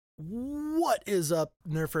What is up,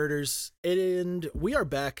 Nerf herders? And we are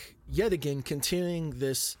back yet again, continuing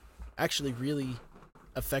this actually really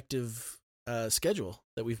effective schedule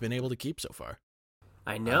that we've been able to keep so far.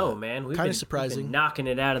 I know, man. Kind of surprising. We've been knocking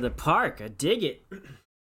it out of the park. I dig it.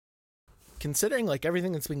 Considering like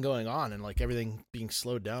everything that's been going on and like everything being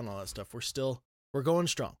slowed down and all that stuff, we're going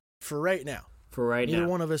strong for right now. Neither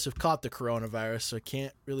one of us have caught the coronavirus, so I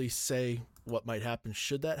can't really say what might happen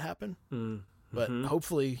should that happen. But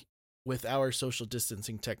hopefully, with our social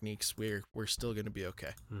distancing techniques, we're still going to be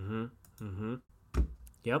okay.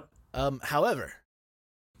 Yep. However,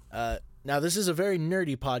 now this is a very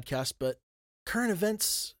nerdy podcast, but current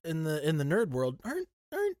events in the nerd world aren't.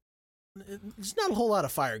 There's not a whole lot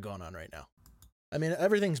of fire going on right now. I mean,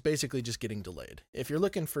 everything's basically just getting delayed. If you're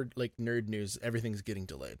looking for like nerd news, everything's getting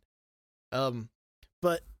delayed.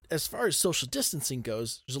 But as far as social distancing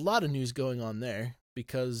goes, there's a lot of news going on there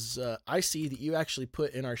because I see that you actually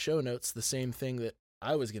put in our show notes the same thing that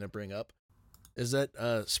I was going to bring up, is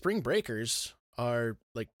that spring breakers are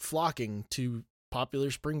like flocking to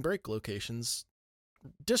popular spring break locations,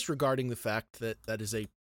 disregarding the fact that that is a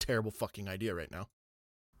terrible fucking idea right now.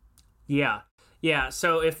 Yeah.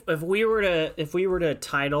 So if we were to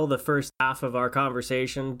title the first half of our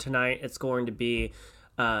conversation tonight, it's going to be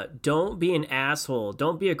don't be an asshole.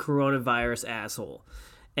 Don't be a coronavirus asshole.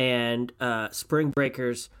 And spring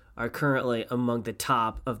breakers are currently among the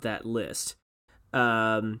top of that list.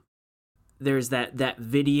 There's that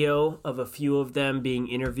video of a few of them being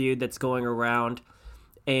interviewed that's going around.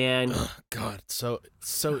 And God, it's so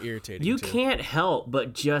irritating. You can't help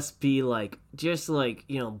but just be like,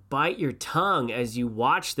 bite your tongue as you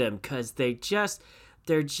watch them, because they're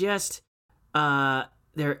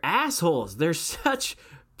assholes. They're such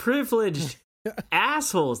privileged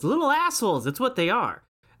assholes, little assholes. That's what they are.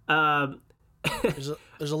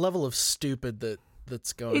 There's a level of stupid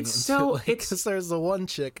that's going. Because there's the one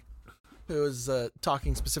chick who was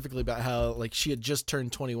talking specifically about how like she had just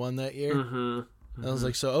turned 21 that year. And I was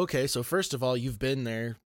like, so first of all, you've been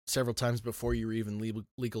there several times before you were even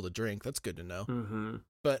legal to drink. That's good to know.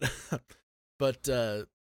 But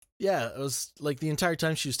yeah, it was like the entire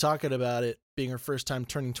time she was talking about it being her first time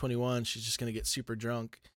turning 21, she's just going to get super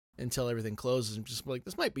drunk until everything closes. And just like,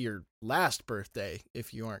 this might be your last birthday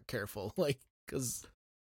if you aren't careful. Like, because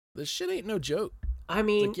this shit ain't no joke. I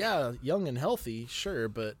mean, like, yeah, young and healthy, sure,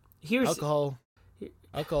 but alcohol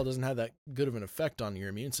doesn't have that good of an effect on your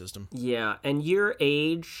immune system. Yeah, and your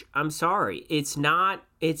age, I'm sorry, it's not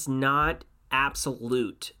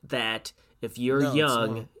absolute that if you're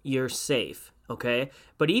young, you're safe, okay?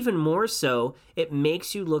 But even more so, it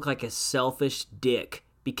makes you look like a selfish dick,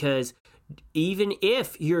 because even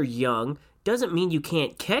if you're young, doesn't mean you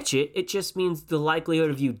can't catch it. It just means the likelihood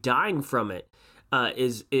of you dying from it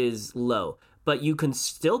is low. But you can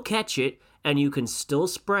still catch it, and you can still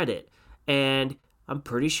spread it. And I'm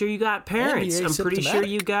pretty sure you got parents. I'm pretty sure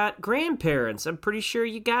you got grandparents. I'm pretty sure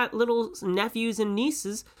you got little nephews and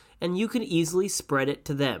nieces, and you can easily spread it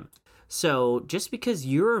to them. So just because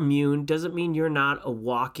you're immune doesn't mean you're not a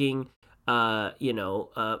walking,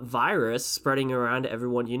 virus spreading around to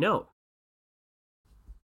everyone you know.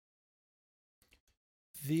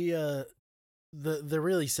 The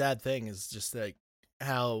really sad thing is just like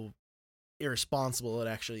how irresponsible it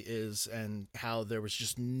actually is, and how there was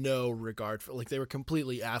just no regard for, like, they were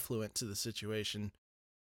completely affluent to the situation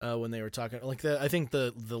when they were talking. Like, I think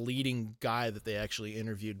the leading guy that they actually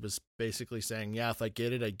interviewed was basically saying, yeah, if I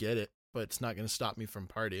get it, I get it, but it's not going to stop me from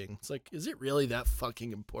partying. It's like, is it really that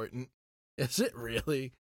fucking important? Is it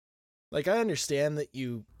really? Like, I understand that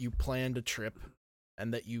you planned a trip,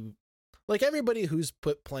 and that you, like, everybody who's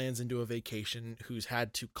put plans into a vacation who's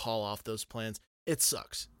had to call off those plans, it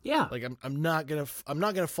sucks. Yeah. Like, I'm not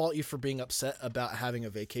gonna fault you for being upset about having a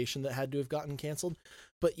vacation that had to have gotten canceled,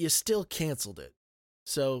 but you still canceled it.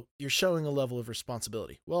 So you're showing a level of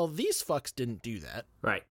responsibility. Well, these fucks didn't do that.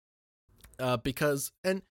 Right. Because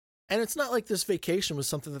and it's not like this vacation was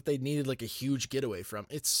something that they needed like a huge getaway from.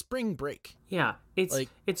 It's spring break. Yeah.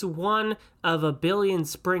 It's one of a billion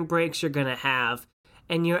spring breaks you're gonna have,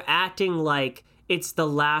 and you're acting like it's the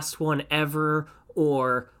last one ever,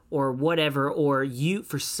 or whatever, or you,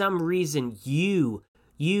 for some reason, you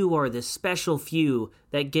are the special few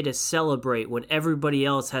that get to celebrate when everybody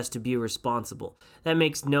else has to be responsible. That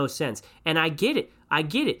makes no sense. And I get it.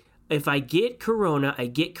 If I get corona, I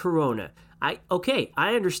get corona. I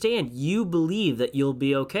understand you believe that you'll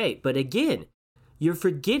be okay. But again, you're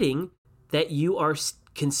forgetting that you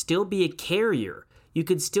can still be a carrier. You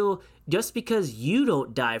could still, just because you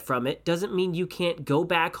don't die from it doesn't mean you can't go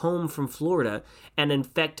back home from Florida and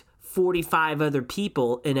infect 45 other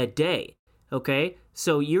people in a day. Okay?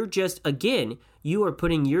 So you're just, again, you are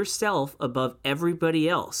putting yourself above everybody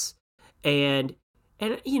else. And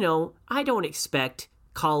I don't expect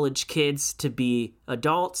college kids to be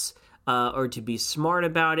adults or to be smart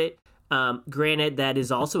about it. Granted, that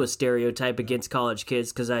is also a stereotype against college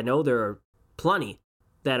kids, because I know there are plenty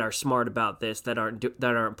that are smart about this that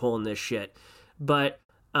aren't pulling this shit. But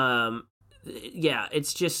yeah,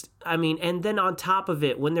 it's just, and then on top of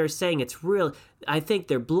it, when they're saying it's real, I think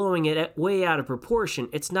they're blowing it way out of proportion.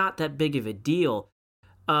 It's not that big of a deal.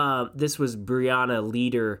 This was Brianna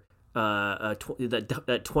Leader, that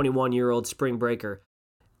 21-year-old spring breaker.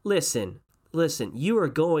 Listen, you are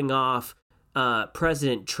going off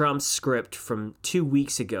President Trump's script from 2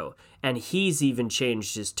 weeks ago, and he's even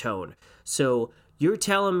changed his tone. So you're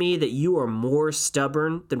telling me that you are more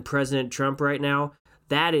stubborn than President Trump right now?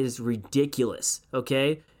 That is ridiculous,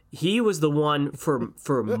 okay? He was the one for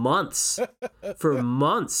months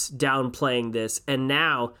downplaying this, and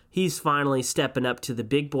now he's finally stepping up to the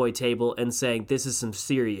big boy table and saying this is some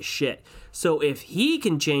serious shit. So if he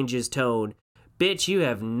can change his tone, bitch, you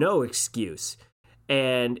have no excuse.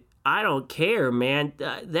 And I don't care, man.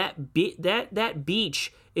 That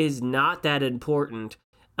beach is not that important.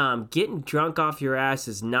 Getting drunk off your ass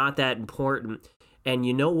is not that important. And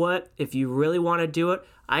you know what? If you really want to do it,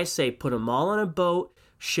 I say put them all on a boat,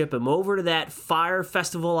 ship them over to that Fire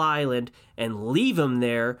Festival Island, and leave them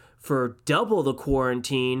there for double the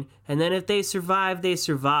quarantine. And then if they survive, they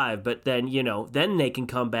survive. But then, then they can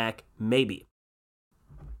come back, maybe.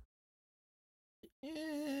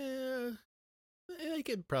 Yeah, they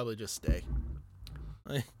could probably just stay.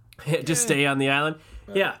 Just stay on the island?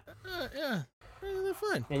 Yeah. Yeah, they're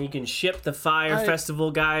fine. And you can ship the Fire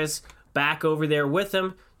Festival guys back over there with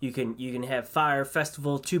them. You can have Fire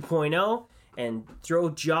Festival 2.0 and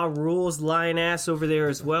throw Ja Rule's lion ass over there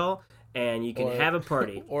as well, and you can have a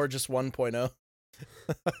party. Or just 1.0.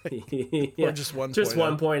 Yeah, or just 1.0. Just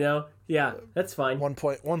 1.0. Yeah, that's fine.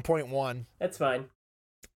 1.1. That's fine.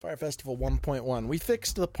 Fire Festival 1.1. We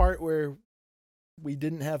fixed the part where we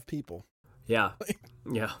didn't have people. Yeah.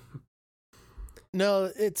 Yeah.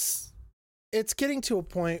 No, it's getting to a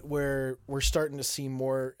point where we're starting to see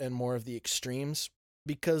more and more of the extremes,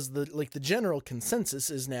 because the general consensus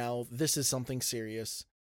is now this is something serious.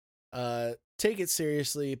 Take it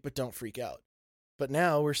seriously, but don't freak out. But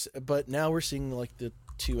now we're seeing like the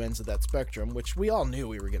two ends of that spectrum, which we all knew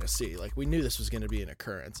we were going to see. Like, we knew this was going to be an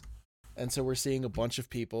occurrence. And so we're seeing a bunch of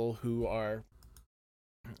people who are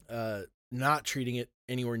not treating it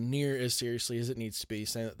anywhere near as seriously as it needs to be,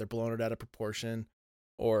 saying that they're blowing it out of proportion,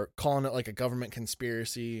 or calling it like a government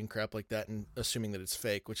conspiracy and crap like that, and assuming that it's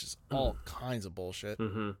fake, which is all kinds of bullshit.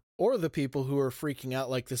 Mm-hmm. Or the people who are freaking out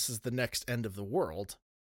like this is the next end of the world.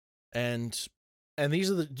 And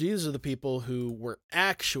these are the people who were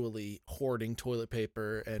actually hoarding toilet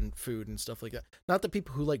paper and food and stuff like that. Not the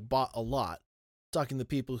people who like bought a lot. I'm talking the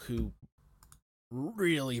people who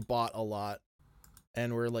really bought a lot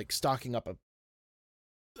and were like stocking up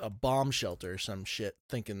a bomb shelter or some shit,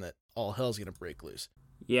 thinking that all hell's gonna break loose.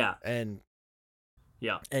 Yeah. And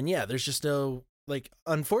yeah, there's just no, like,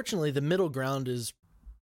 unfortunately the middle ground is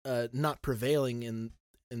not prevailing in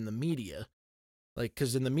the media. Like,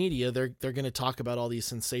 because in the media they're going to talk about all these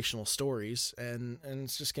sensational stories, and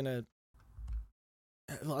it's just gonna,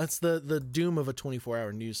 that's the doom of a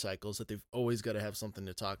 24-hour news cycle, is that they've always got to have something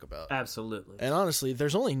to talk about. Absolutely. And honestly,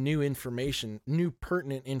 there's only new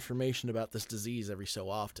pertinent information about this disease every so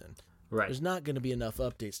often. Right. There's not going to be enough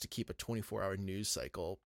updates to keep a 24-hour news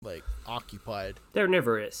cycle like occupied. There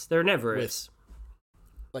never is. There never is.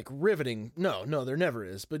 Like riveting. No, there never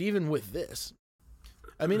is. But even with this,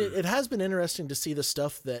 I mean, it has been interesting to see the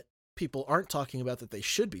stuff that people aren't talking about that they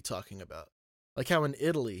should be talking about. Like how in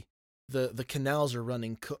Italy, the canals are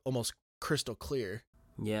running almost crystal clear.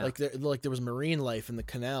 Yeah. Like there was marine life in the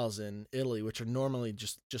canals in Italy, which are normally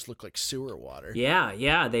just look like sewer water.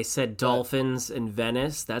 Yeah. They said dolphins in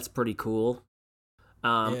Venice. That's pretty cool.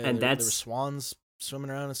 And there were that's swans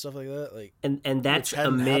swimming around and stuff like that. Like, and that's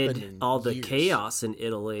amid all the chaos in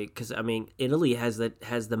Italy, because I mean, Italy has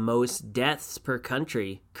the most deaths per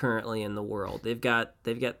country currently in the world. They've got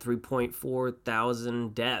 3.4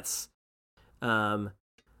 thousand deaths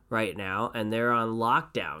right now, and they're on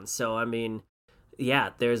lockdown. So I mean, yeah,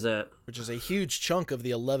 which is a huge chunk of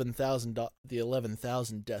the 11,000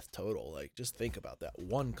 death total. Like, just think about that,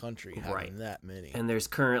 one country having that many. And there's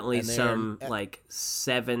currently like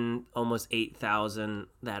 7, almost 8,000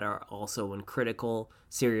 that are also in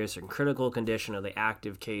serious and critical condition of the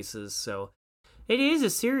active cases. So it is a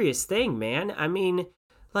serious thing, man. I mean,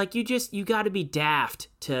 Like you got to be daft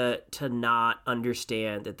to not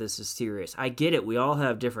understand that this is serious. I get it. We all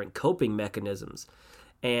have different coping mechanisms.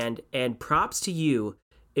 And props to you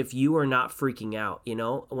if you are not freaking out, you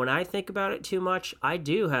know? When I think about it too much, I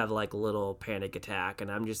do have like a little panic attack, and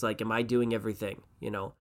I'm just like, am I doing everything, you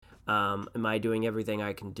know? Am I doing everything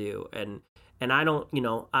I can do? And I don't, you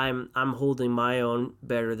know, I'm holding my own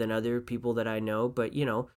better than other people that I know, but you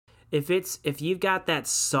know, if you've got that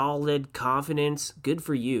solid confidence, good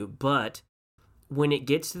for you. But when it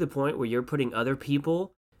gets to the point where you're putting other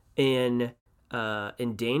people in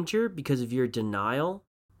danger because of your denial,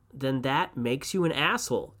 then that makes you an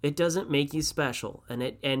asshole. It doesn't make you special,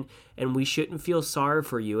 and we shouldn't feel sorry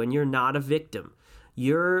for you. And you're not a victim.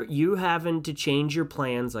 You having to change your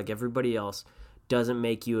plans like everybody else doesn't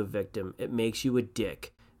make you a victim. It makes you a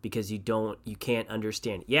dick because you can't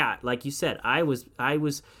understand. Yeah, like you said, I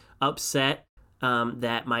was upset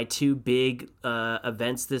that my two big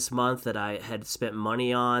events this month that I had spent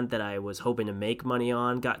money on, that I was hoping to make money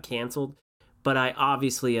on, got canceled. But I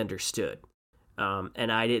obviously understood.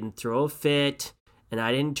 And I didn't throw a fit, and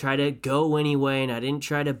I didn't try to go anyway, and I didn't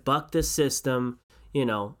try to buck the system. You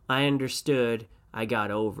know, I understood. I got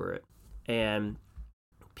over it. And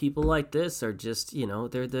people like this are just, you know,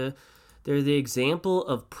 they're the example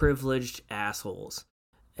of privileged assholes.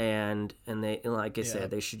 And they, like I said,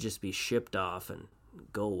 they should just be shipped off and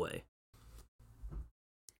go away.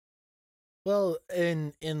 Well,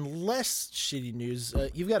 in less shitty news,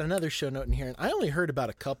 you've got another show note in here, and I only heard about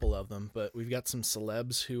a couple of them, but we've got some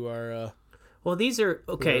celebs who are well, these are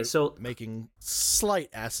okay. So making slight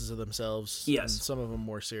asses of themselves. Yes, and some of them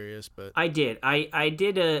more serious. But I did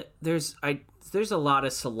there's a lot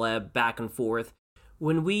of celeb back and forth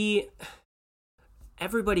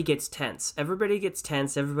everybody gets tense. Everybody gets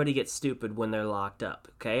tense. Everybody gets stupid when they're locked up.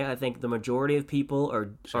 Okay, I think the majority of people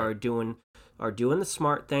are doing the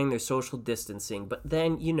smart thing. They're social distancing. But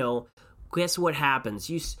then, you know, guess what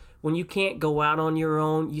happens? When you can't go out on your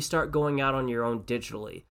own, you start going out on your own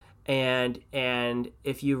digitally. And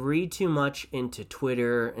if you read too much into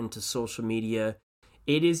Twitter, into social media,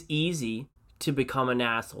 it is easy to become an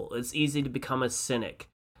asshole. It's easy to become a cynic.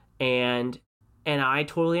 And I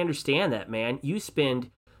totally understand that, man. You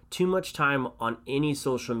spend too much time on any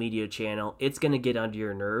social media channel, it's going to get under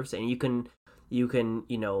your nerves, and you can,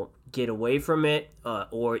 you know, get away from it,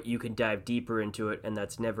 or you can dive deeper into it, and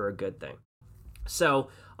that's never a good thing. So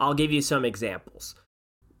I'll give you some examples.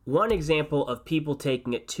 One example of people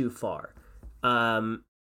taking it too far. Gal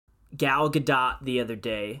Gadot the other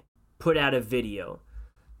day put out a video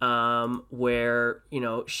where, you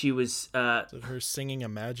know, she was her singing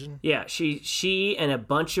Imagine. Yeah, she and a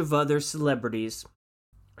bunch of other celebrities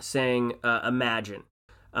sang Imagine.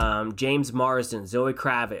 James Marsden, Zoe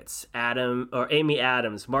Kravitz, Amy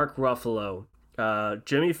Adams, Mark Ruffalo,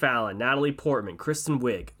 Jimmy Fallon, Natalie Portman, Kristen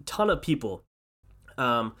Wiig, a ton of people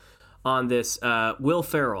on this, Will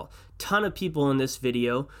Ferrell, ton of people in this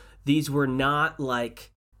video. These were not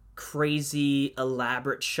like crazy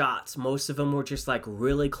elaborate shots. Most of them were just like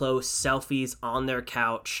really close selfies on their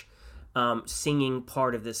couch, singing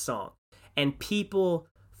part of this song. And people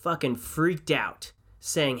fucking freaked out,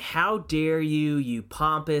 saying, how dare you, you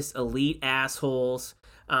pompous elite assholes.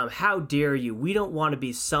 How dare you? We don't want to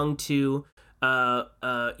be sung to.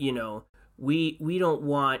 You know, we don't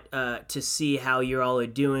want to see how you're all are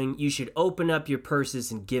doing. You should open up your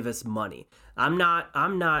purses and give us money. I'm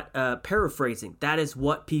not paraphrasing. That is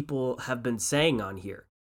what people have been saying on here.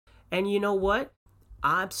 And you know what?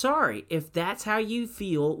 I'm sorry. If that's how you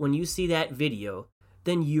feel when you see that video,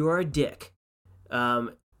 then you're a dick.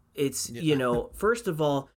 You know, first of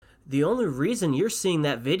all, the only reason you're seeing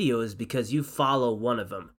that video is because you follow one of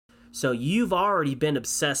them. So you've already been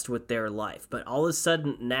obsessed with their life. But all of a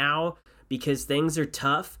sudden now, because things are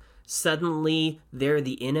tough, suddenly they're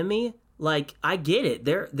the enemy. Like, I get it.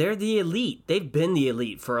 They're the elite. They've been the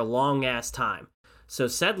elite for a long ass time. So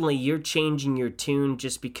suddenly you're changing your tune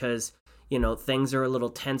just because, you know, things are a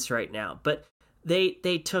little tense right now. But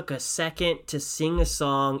they took a second to sing a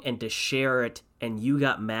song and to share it, and you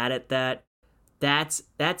got mad at that. That's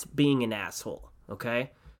being an asshole,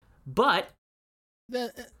 okay? But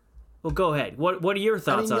well, go ahead. What are your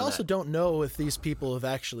thoughts on that? You also don't know if these people have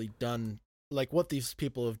actually done, like, what these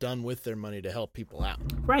people have done with their money to help people out.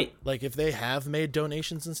 Right. Like, if they have made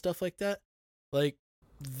donations and stuff like that, like,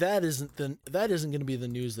 that isn't going to be the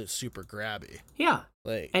news that's super grabby. Yeah.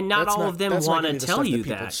 Like, and not all of them want to tell you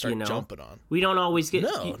that, you know. Jumping on. We don't always get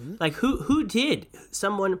like who did?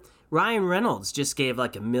 Someone, Ryan Reynolds just gave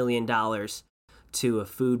like $1 million to a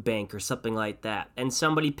food bank or something like that. And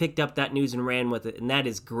somebody picked up that news and ran with it, and that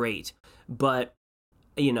is great. But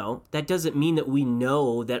that doesn't mean that we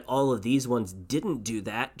know that all of these ones didn't do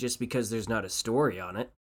that just because there's not a story on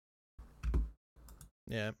it.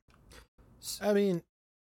 Yeah. I mean,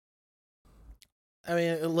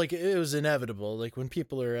 like, it was inevitable. Like, when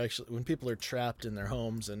people are trapped in their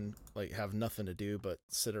homes and, like, have nothing to do but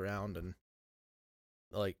sit around and,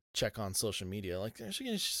 like, check on social media, like, there's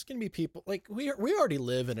just gonna be people, like, we already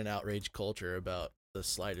live in an outrage culture about the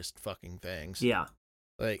slightest fucking things. Yeah.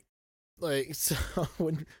 Like, so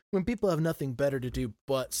when people have nothing better to do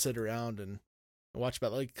but sit around and watch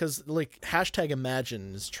about, like, because, like, hashtag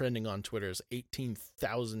Imagine is trending on Twitter. There's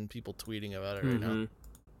 18,000 people tweeting about it right now.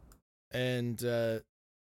 And,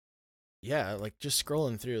 yeah, like, just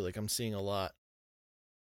scrolling through, like, I'm seeing a lot.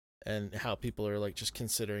 And how people are, like, just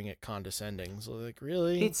considering it condescending. So, like,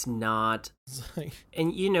 really? It's not. It's like,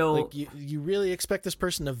 and, like, you really expect this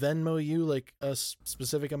person to Venmo you, like, a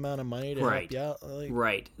specific amount of money to help you out? Like,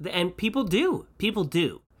 right. And people do.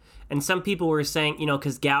 And some people were saying,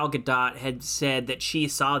 because Gal Gadot had said that she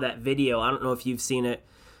saw that video. I don't know if you've seen it.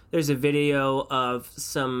 There's a video of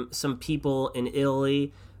some people in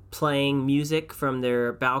Italy playing music from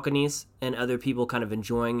their balconies and other people kind of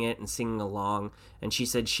enjoying it and singing along. And she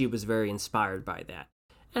said she was very inspired by that.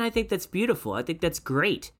 And I think that's beautiful. I think that's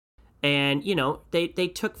great. And, they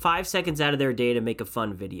took 5 seconds out of their day to make a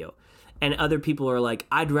fun video. And other people are like,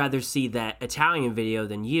 I'd rather see that Italian video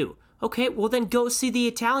than you. Okay, well then go see the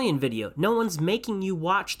Italian video. No one's making you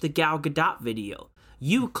watch the Gal Gadot video.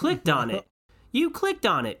 You clicked on it. You clicked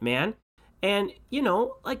on it, man. And,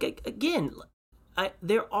 like, again,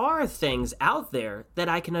 there are things out there that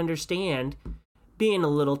I can understand being a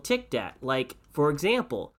little ticked at. Like, for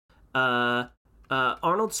example, Arnold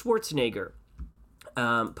Schwarzenegger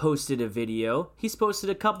posted a video. He's posted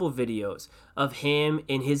a couple videos of him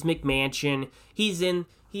in his McMansion. He's in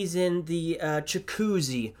the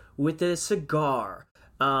jacuzzi with a cigar,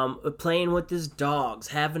 playing with his dogs,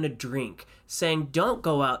 having a drink, saying, don't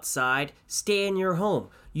go outside, stay in your home.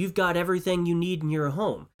 You've got everything you need in your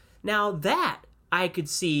home. Now that I could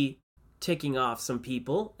see ticking off some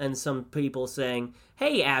people, and some people saying,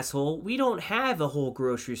 hey, asshole, we don't have a whole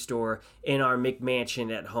grocery store in our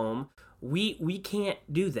McMansion at home. We can't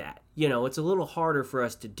do that. It's a little harder for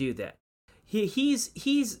us to do that.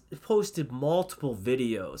 He's posted multiple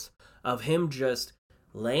videos of him just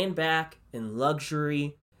laying back in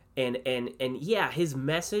luxury, and yeah, his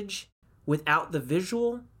message without the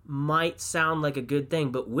visual might sound like a good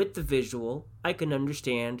thing, but with the visual, I can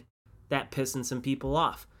understand that pissing some people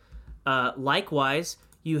off. Likewise,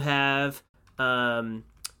 you have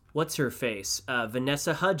what's her face,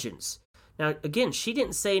 Vanessa Hudgens. Now, again, she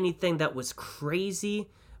didn't say anything that was crazy,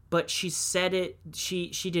 but she said it. She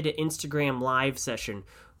did an Instagram live session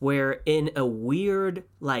where, in a weird,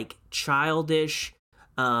 like, childish,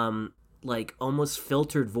 like, almost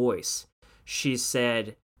filtered voice, she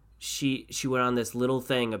said she went on this little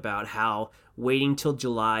thing about how waiting till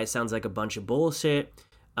July sounds like a bunch of bullshit.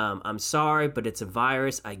 I'm sorry, but it's a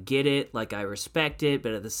virus. I get it. Like, I respect it.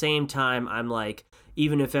 But at the same time, I'm like,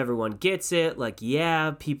 even if everyone gets it, like,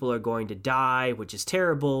 yeah, people are going to die, which is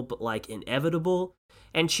terrible, but, like, inevitable.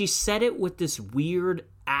 And she said it with this weird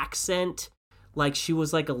accent, like she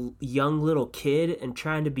was like a young little kid and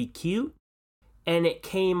trying to be cute. And it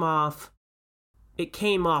came off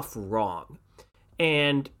wrong.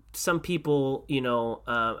 And some people,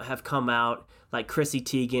 have come out, like Chrissy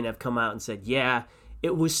Teigen have come out and said, yeah,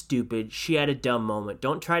 it was stupid. She had a dumb moment.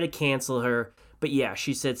 Don't try to cancel her. But yeah,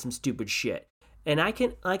 she said some stupid shit. And I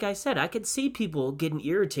could see people getting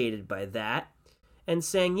irritated by that and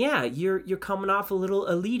saying, yeah, you're coming off a little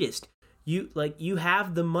elitist. You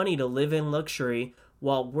have the money to live in luxury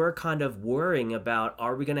while we're kind of worrying about,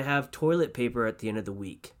 are we going to have toilet paper at the end of the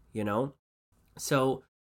week, So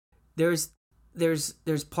there's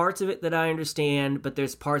parts of it that I understand, but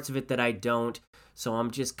there's parts of it that I don't. So I'm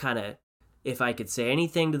just kind of, if I could say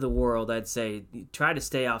anything to the world, I'd say try to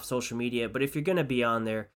stay off social media. But if you're going to be on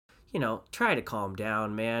there, try to calm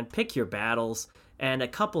down, man. Pick your battles. And a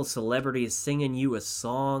couple celebrities singing you a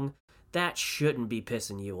song, that shouldn't be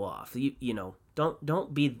pissing you off.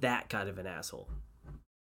 Don't be that kind of an asshole.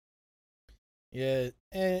 Yeah,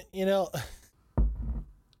 and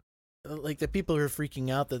like the people who are freaking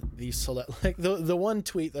out that these like the one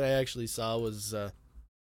tweet that I actually saw was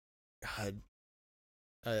God,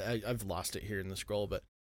 I've lost it here in the scroll, but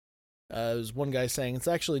it was one guy saying it's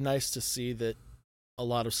actually nice to see that a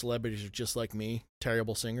lot of celebrities are just like me,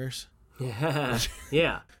 terrible singers. Yeah,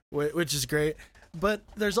 yeah, which is great. But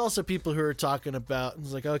there's also people who are talking about,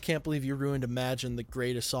 it's like, oh, I can't believe you ruined Imagine, the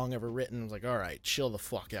greatest song ever written. I was like, all right, chill the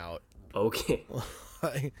fuck out. Okay.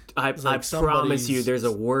 Like, I it's like promise you somebody's- there's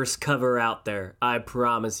a worse cover out there. I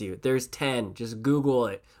promise you. There's 10. Just Google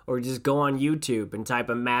it. Or just go on YouTube and type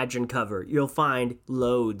Imagine cover. You'll find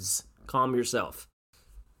loads. Calm yourself.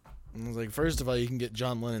 I was like, first of all, you can get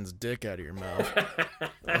John Lennon's dick out of your mouth.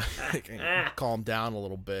 Like, and calm down a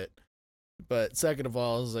little bit. But second of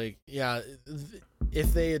all, I was like, yeah,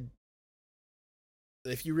 if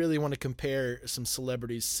you really want to compare some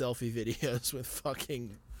celebrities' selfie videos with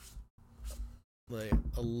fucking like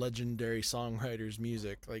a legendary songwriter's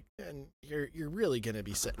music, like, and you're really gonna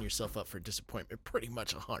be setting yourself up for disappointment pretty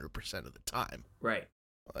much 100% of the time. Right.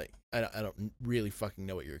 Like, I don't really fucking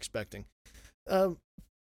know what you're expecting. The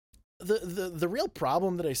real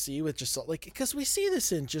problem that I see with just like, because we see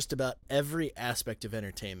this in just about every aspect of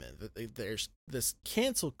entertainment, that there's this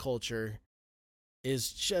cancel culture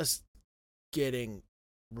is just getting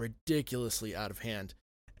ridiculously out of hand,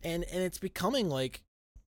 and it's becoming like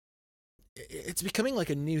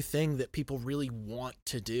a new thing that people really want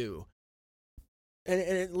to do. And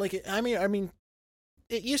it, like, I mean,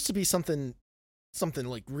 it used to be something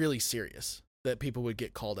like really serious that people would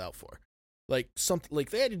get called out for. Like something like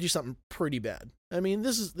they had to do something pretty bad. I mean,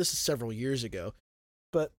 this is several years ago,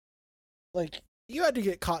 but like you had to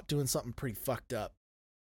get caught doing something pretty fucked up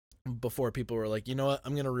before people were like, you know what,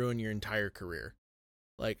 I'm gonna ruin your entire career.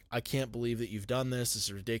 Like, I can't believe that you've done this. This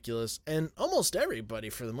is ridiculous. And almost everybody,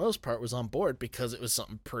 for the most part, was on board because it was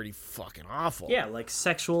something pretty fucking awful. Yeah, like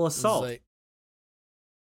sexual It was assault. like-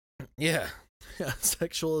 yeah,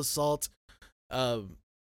 sexual assault.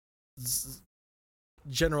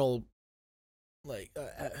 General, like,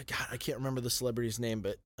 God, I can't remember the celebrity's name,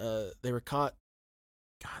 but they were caught.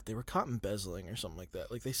 God, they were caught embezzling or something like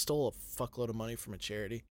that. Like, they stole a fuckload of money from a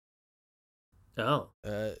charity. Oh.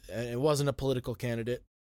 And it wasn't a political candidate.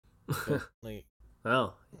 But, like,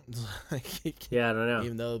 Oh. like, Yeah, I don't know.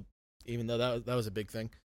 even though that was a big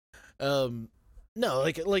thing. No,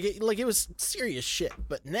 like it was serious shit.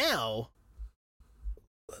 But now,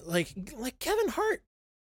 like Kevin Hart,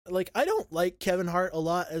 like, I don't like Kevin Hart a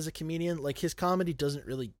lot as a comedian. Like, his comedy doesn't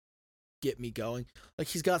really get me going. Like,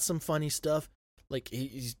 he's got some funny stuff. Like,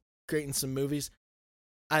 he's great in some movies.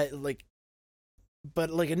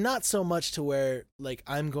 But like, not so much to where like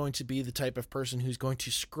I'm going to be the type of person who's going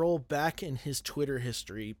to scroll back in his Twitter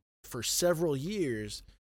history for several years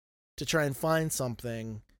to try and find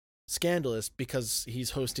something scandalous because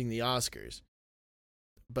he's hosting the Oscars.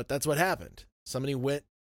 But that's what happened. Somebody went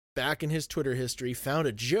back in his Twitter history, found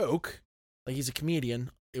a joke, like, he's a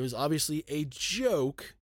comedian. It was obviously a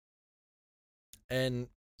joke, and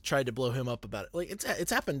tried to blow him up about it. Like,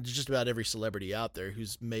 it's happened to just about every celebrity out there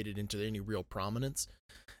who's made it into any real prominence,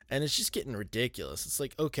 and it's just getting ridiculous. It's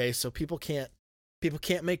like, okay, so people can't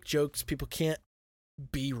make jokes, people can't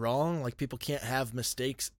be wrong, like, people can't have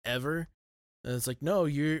mistakes ever. And it's like, no,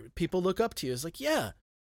 people look up to you. It's like, yeah,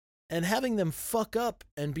 and having them fuck up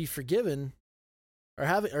and be forgiven,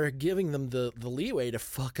 or giving them the leeway to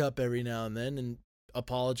fuck up every now and then and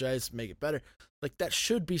apologize, make it better, like, that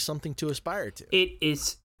should be something to aspire to.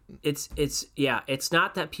 It's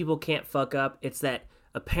not that people can't fuck up, it's that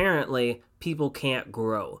apparently people can't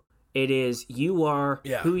grow. It is, you are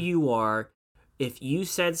who you are. If you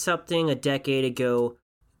said something a decade ago,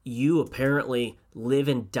 you apparently live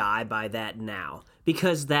and die by that now,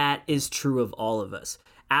 because that is true of all of us.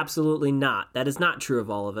 Absolutely not. That is not true of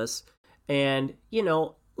all of us. And, you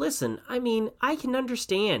know, listen, I mean, I can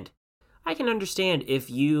understand if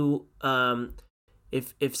you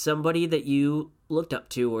if somebody that you looked up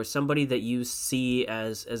to, or somebody that you see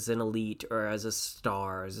as an elite or as a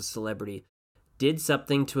star, as a celebrity, did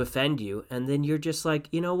something to offend you, and then you're just like,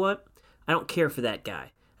 you know what? I don't care for that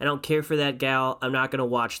guy. I don't care for that gal. I'm not going to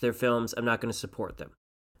watch their films. I'm not going to support them.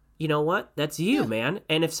 You know what? That's you, man.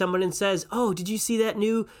 And if someone says, oh, did you see that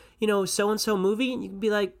new, so-and-so movie? And you can be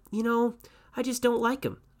like, I just don't like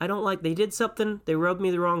them. They did something. They rubbed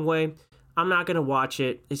me the wrong way. I'm not going to watch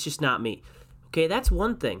it. It's just not me. Okay, that's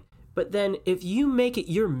one thing. But then if you make it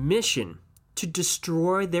your mission to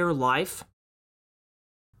destroy their life,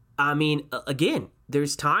 I mean, again,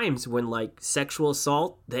 there's times when, like, sexual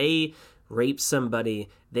assault, they raped somebody,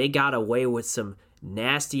 they got away with some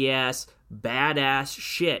nasty-ass, badass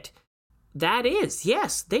shit. That is,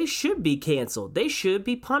 yes, they should be canceled. They should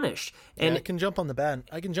be punished. And I can jump on the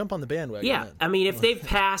bandwagon. Yeah, then. I mean, if they've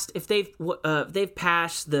passed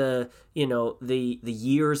the the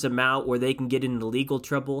years amount where they can get into legal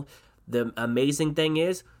trouble, the amazing thing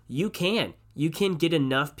is you can get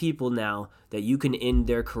enough people now that you can end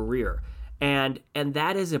their career, and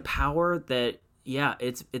that is a power that, yeah,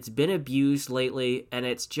 it's been abused lately, and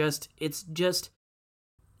it's just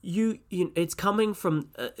it's coming from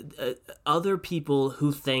other people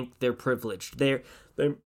who think they're privileged. They're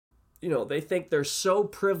they think they're so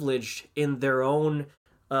privileged in their own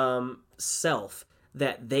self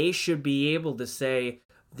that they should be able to say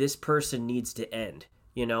this person needs to end.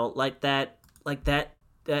 Like that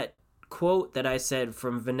quote that I said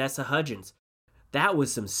from Vanessa Hudgens. That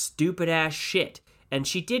was some stupid ass shit. And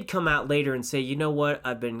she did come out later and say, you know what,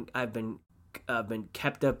 I've been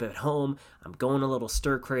kept up at home. I'm going a little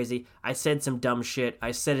stir crazy. I said some dumb shit.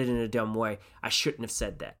 I said it in a dumb way. I shouldn't have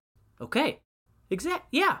said that. Okay.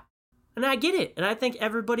 Yeah. And I get it. And I think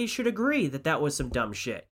everybody should agree that that was some dumb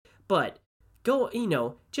shit. But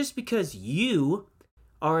just because you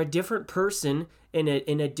are a different person in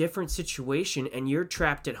a different situation and you're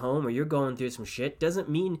trapped at home or you're going through some shit doesn't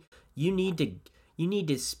mean you need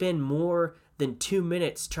to spend more than 2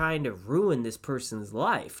 minutes trying to ruin this person's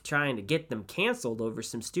life, trying to get them canceled over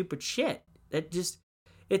some stupid shit.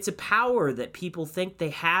 It's a power that people think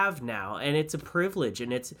they have now, and it's a privilege,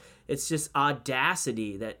 and it's just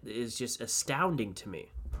audacity that is just astounding to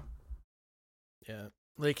me. Yeah.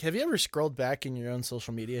 Like, have you ever scrolled back in your own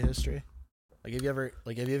social media history? Like, have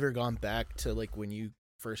you ever gone back to like when you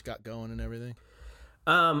first got going and everything?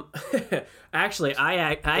 Actually,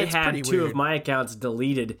 I had two of my accounts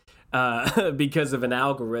deleted because of an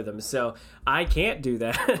algorithm, so I can't do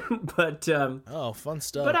that. But oh, fun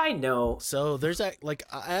stuff. But I know. So there's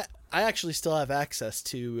I actually still have access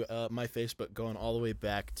to my Facebook going all the way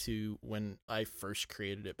back to when I first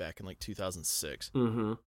created it back in like 2006.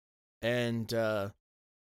 Mm-hmm. And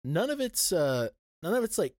none of it's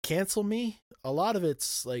like cancel me. A lot of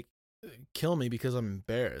it's like kill me because I'm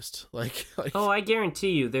embarrassed. Like oh, I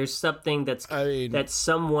guarantee you there's something that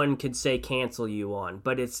someone could say cancel you on,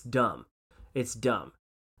 but it's dumb. It's dumb.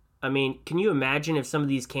 I mean, can you imagine if some of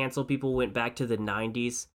these cancel people went back to the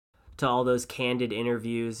 90s to all those candid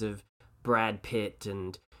interviews of Brad Pitt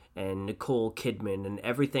and Nicole Kidman and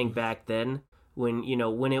everything back then when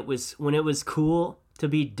it was cool to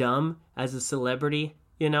be dumb as a celebrity,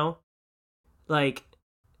 Like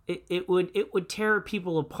it would tear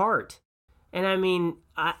people apart. And I mean,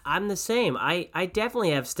 I'm the same. I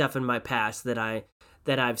definitely have stuff in my past that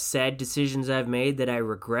I've said, decisions I've made that I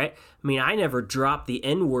regret. I mean, I never dropped the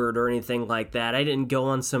N-word or anything like that. I didn't go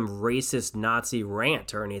on some racist Nazi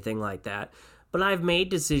rant or anything like that. But I've made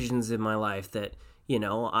decisions in my life that,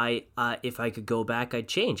 if I could go back, I'd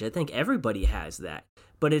change. I think everybody has that.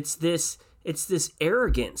 But it's this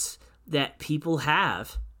arrogance that people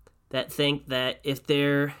have that think that if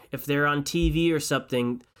they're on TV or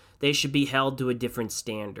something, they should be held to a different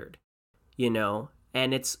standard,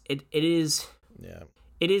 And it is yeah.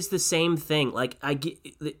 It is the same thing. Like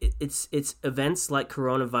it's events like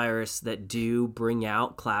coronavirus that do bring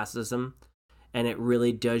out classism, and it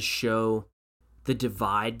really does show the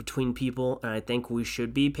divide between people, and I think we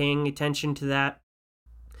should be paying attention to that.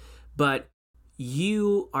 But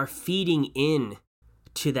you are feeding in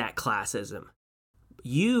to that classism.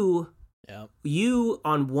 You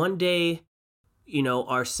on one day,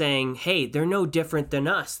 are saying, hey, they're no different than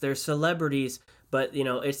us. They're celebrities, but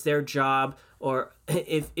it's their job. Or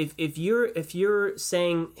if you're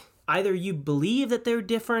saying either you believe that they're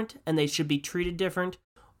different and they should be treated different,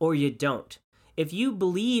 or you don't. If you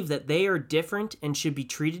believe that they are different and should be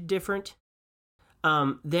treated different,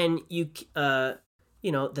 then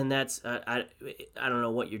then that's I don't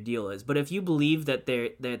know what your deal is. But if you believe that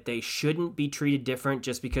they shouldn't be treated different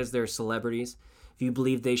just because they're celebrities, if you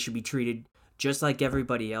believe they should be treated just like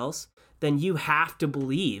everybody else, then you have to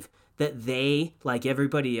believe that they, like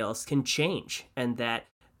everybody else, can change, and that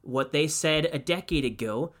what they said a decade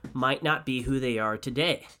ago might not be who they are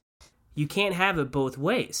today. You can't have it both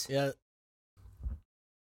ways. Yeah.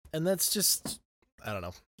 And that's just, I don't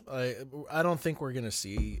know. I don't think we're going to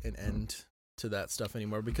see an end to that stuff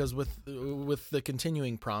anymore, because with the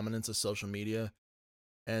continuing prominence of social media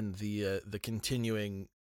and the continuing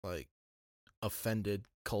like offended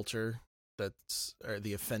culture or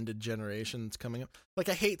the offended generation that's coming up. Like,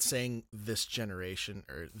 I hate saying this generation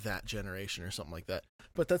or that generation or something like that,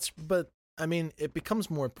 but I mean, it becomes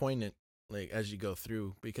more poignant like as you go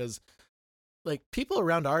through, because like people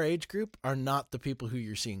around our age group are not the people who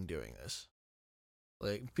you're seeing doing this.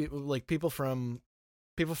 Like people from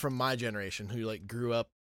my generation who like grew up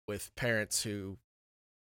with parents who,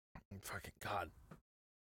 fucking God,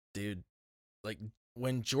 dude, like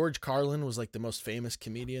when George Carlin was like the most famous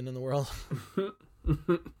comedian in the world,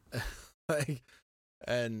 like,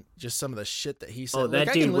 and just some of the shit that he said. Oh, that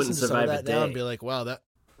like, dude wouldn't survive a day. Now and be like, wow,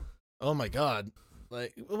 oh my God.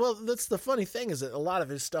 Like, well, that's the funny thing, is that a lot of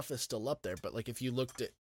his stuff is still up there, but like if you looked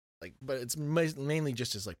at like, but it's mainly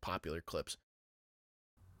just his like popular clips.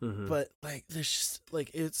 But like, there's just like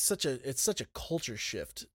it's such a culture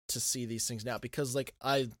shift to see these things now, because like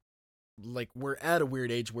we're at a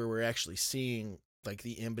weird age where we're actually seeing like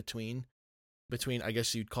the in between I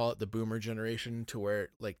guess you'd call it the boomer generation, to where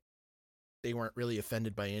like they weren't really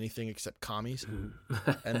offended by anything except commies,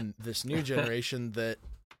 and this new generation that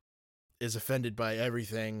is offended by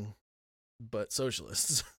everything but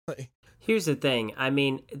socialists. Like, here's the thing. I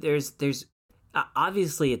mean, there's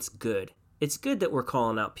obviously it's good. It's good that we're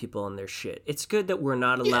calling out people on their shit. It's good that we're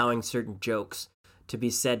not allowing certain jokes to be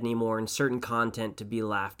said anymore and certain content to be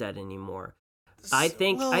laughed at anymore. We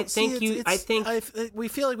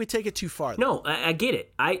feel like we take it too far, though. No, I get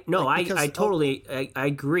it. I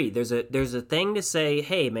agree. There's a thing to say,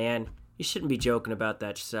 hey man, you shouldn't be joking about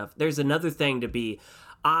that stuff. There's another thing to be,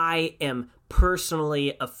 I am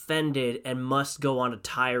personally offended and must go on a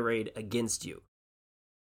tirade against you.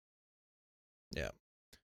 Yeah.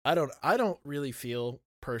 I don't really feel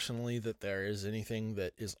personally that there is anything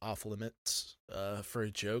that is off limits for a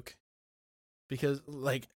joke, because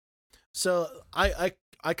like, so I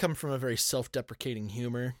come from a very self-deprecating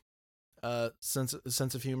humor sense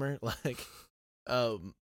of humor, like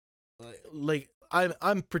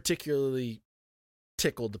I'm particularly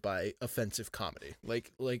tickled by offensive comedy,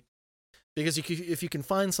 like because if you can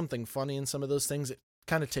find something funny in some of those things, it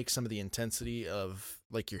kind of takes some of the intensity of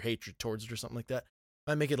like your hatred towards it or something like that.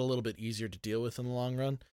 Might make it a little bit easier to deal with in the long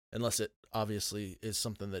run, unless it obviously is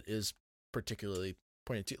something that is particularly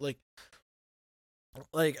pointed to,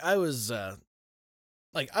 like I was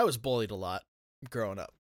bullied a lot growing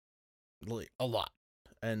up, like a lot,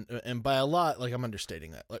 and by a lot, like I'm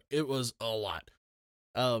understating that, like it was a lot,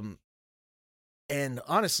 and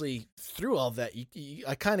honestly, through all of that,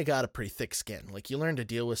 I kind of got a pretty thick skin. Like, you learn to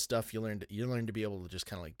deal with stuff, you learn to be able to just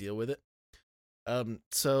kind of like deal with it.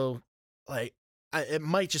 So like, it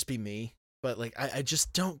might just be me, but like I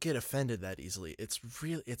just don't get offended that easily. It's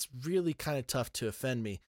really kind of tough to offend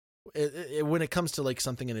me when it comes to like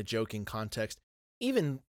something in a joking context,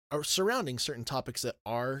 even surrounding certain topics that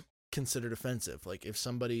are considered offensive. Like if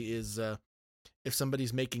somebody's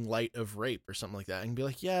making light of rape or something like that, I can be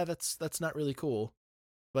like, yeah, that's not really cool.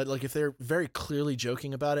 But like if they're very clearly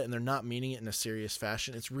joking about it and they're not meaning it in a serious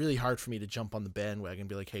fashion, it's really hard for me to jump on the bandwagon and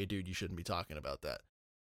be like, hey dude, you shouldn't be talking about that.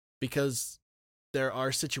 Because there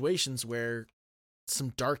are situations where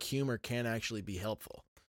some dark humor can actually be helpful.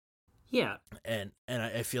 Yeah. And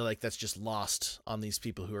I feel like that's just lost on these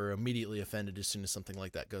people who are immediately offended as soon as something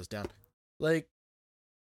like that goes down. Like,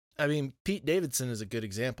 I mean, Pete Davidson is a good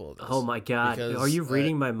example of this. Oh my God. Are you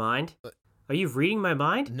reading my mind? Are you reading my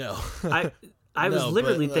mind? No. I was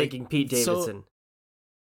literally thinking Pete Davidson.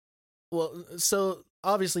 So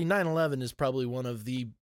obviously 9/11 is probably one of the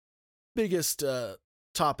biggest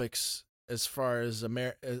topics as far as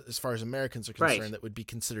Americans are concerned, right, that would be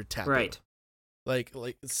considered taboo. Right. Like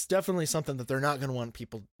it's definitely something that they're not going to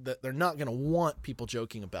want people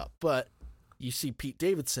joking about. But you see Pete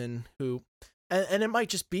Davidson, who, and it might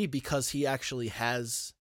just be because he actually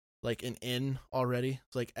has like an in already.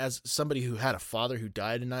 Like, as somebody who had a father who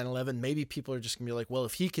died in 9/11, maybe people are just gonna be like, well,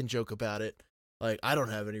 if he can joke about it, like I don't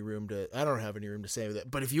have any room to say that.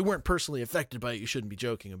 But if you weren't personally affected by it, you shouldn't be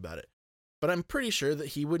joking about it. But I'm pretty sure that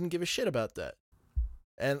he wouldn't give a shit about that.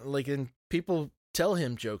 And people tell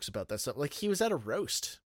him jokes about that stuff. Like, he was at a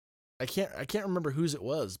roast. I can't remember whose it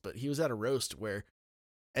was, but he was at a roast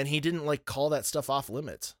and he didn't like call that stuff off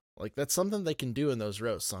limits. Like, that's something they can do in those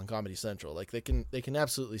roasts on Comedy Central. Like, they can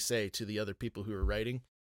absolutely say to the other people who are writing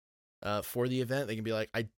for the event, they can be like,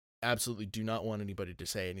 I absolutely do not want anybody to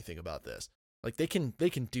say anything about this. Like, they can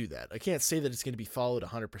do that. I can't say that it's going to be followed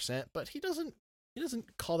 100%, but he doesn't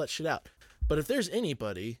call that shit out. But if there's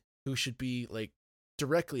anybody who should be like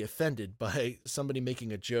directly offended by somebody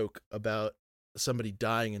making a joke about somebody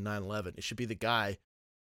dying in 9/11, it should be the guy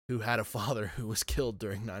who had a father who was killed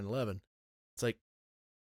during 9/11. It's like,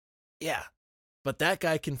 yeah, but that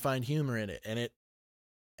guy can find humor in it,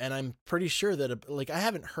 and I'm pretty sure that I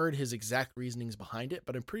haven't heard his exact reasonings behind it,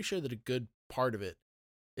 but I'm pretty sure that a good part of it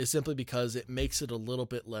is simply because it makes it a little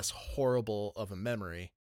bit less horrible of a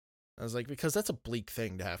memory. I was like, because that's a bleak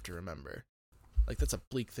thing to have to remember. Like, that's a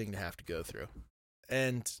bleak thing to have to go through.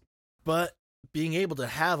 But being able to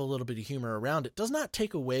have a little bit of humor around it does not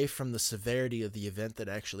take away from the severity of the event that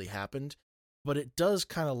actually happened, but it does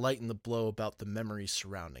kind of lighten the blow about the memories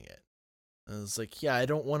surrounding it. And it's like, yeah, I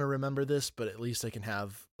don't want to remember this, but at least I can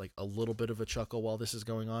have like a little bit of a chuckle while this is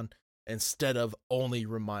going on, instead of only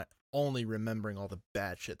remembering all the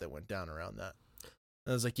bad shit that went down around that.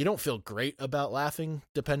 And I was like, you don't feel great about laughing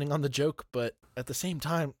depending on the joke, but at the same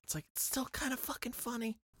time, it's like, it's still kind of fucking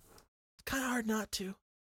funny. It's kind of hard not to.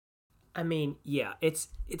 I mean, yeah, it's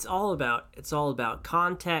all about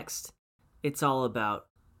context. It's all about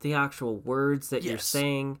the actual words that you're Yes.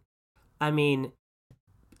 saying. I mean,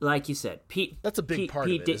 like you said, Pete. That's a big part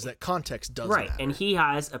of it, is that context does right, matter. and he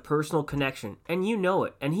has a personal connection, and you know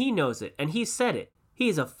it, and he knows it, and he said it.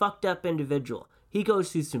 He's a fucked up individual. He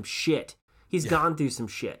goes through some shit. He's gone through some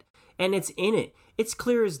shit, and it's in it. It's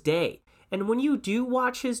clear as day. And when you do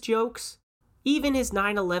watch his jokes, even his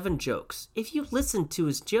 9/11 jokes, if you listen to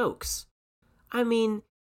his jokes, I mean,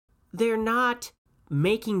 they're not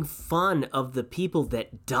making fun of the people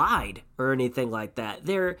that died or anything like that.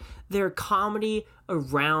 They're comedy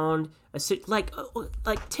around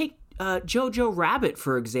like take Jojo Rabbit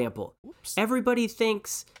for example. Oops. Everybody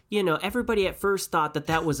thinks, everybody at first thought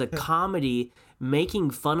that was a comedy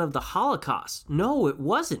making fun of the Holocaust. No, it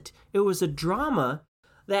wasn't. It was a drama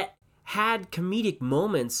that had comedic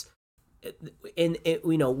moments in it,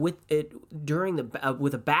 with it during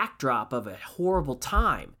with a backdrop of a horrible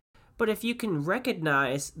time. But if you can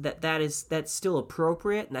recognize that's still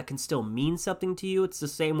appropriate and that can still mean something to you, it's the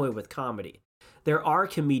same way with comedy. There are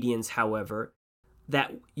comedians, however,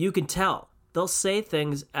 that you can tell they'll say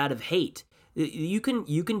things out of hate. You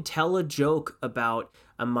can tell a joke about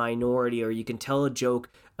a minority, or you can tell a joke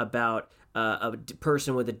about a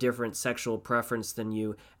person with a different sexual preference than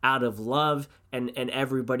you out of love, and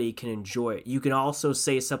everybody can enjoy it. You can also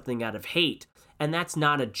say something out of hate, and that's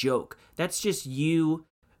not a joke. That's just you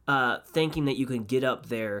thinking that you can get up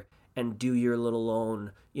there and do your little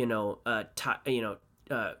own,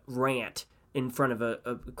 rant in front of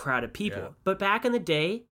a crowd of people. Yeah. But back in the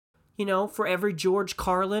day, for every George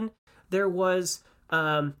Carlin, there was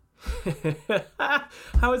I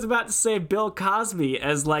was about to say Bill Cosby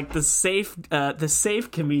as like the safe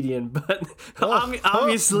comedian, but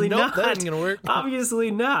obviously not. That ain't gonna work.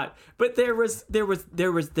 Obviously not. But there was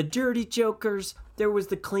the dirty jokers, there was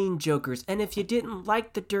the clean jokers, and if you didn't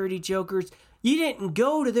like the dirty jokers, you didn't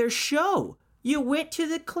go to their show. You went to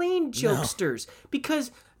the clean jokesters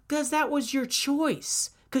because that was your choice.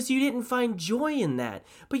 Because you didn't find joy in that,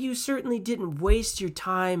 but you certainly didn't waste your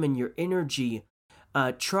time and your energy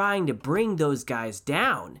trying to bring those guys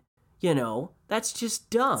down. That's just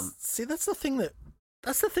dumb. See, that's the thing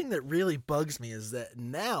that really bugs me, is that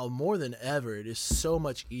now more than ever, it is so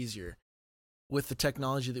much easier with the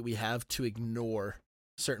technology that we have to ignore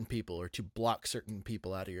certain people or to block certain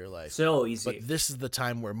people out of your life. So easy. But this is the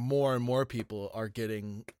time where more and more people are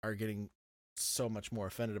getting so much more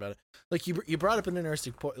offended about it. Like you brought up an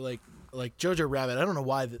interesting point, like Jojo Rabbit. I don't know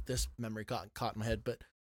why this memory caught in my head, but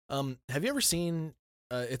have you ever seen?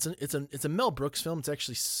 It's a Mel Brooks film. It's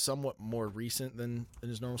actually somewhat more recent than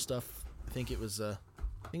his normal stuff. I think it was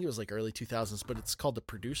like early 2000s, but it's called The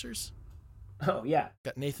Producers. Oh yeah,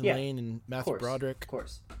 got Nathan Lane and Matthew Broderick. Of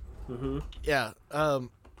course. Mm-hmm. Yeah.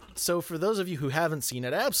 So for those of you who haven't seen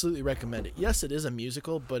it, I absolutely recommend it. Yes, it is a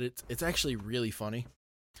musical, but it's actually really funny.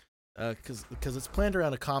 Because it's planned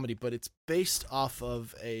around a comedy, but it's based off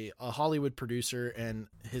of a Hollywood producer and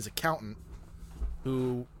his accountant,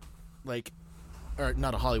 who, or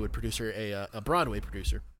not a Hollywood producer, a Broadway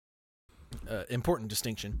producer. Important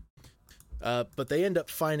distinction. But they end up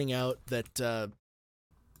finding out that the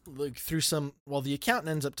accountant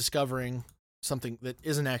ends up discovering something that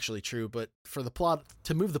isn't actually true, but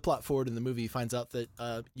to move the plot forward in the movie, he finds out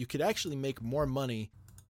that you could actually make more money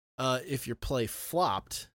if your play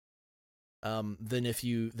flopped. Than if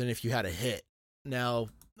you had a hit. Now,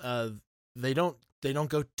 they don't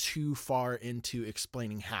go too far into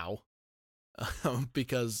explaining how,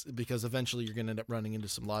 because eventually you're going to end up running into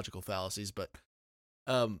some logical fallacies. But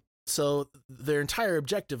so their entire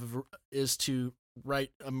objective is to write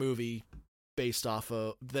a movie based off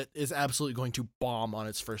of that is absolutely going to bomb on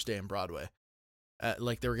its first day in Broadway.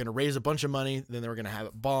 They were going to raise a bunch of money, then they were going to have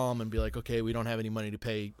it bomb and be like, okay, we don't have any money to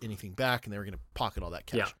pay anything back, and they were going to pocket all that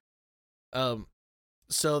cash. Yeah.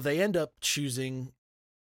 So they end up choosing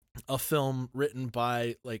a film written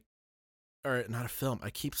by or not a film. I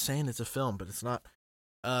keep saying it's a film, but it's not.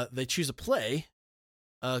 They choose a play,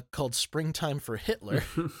 called Springtime for Hitler,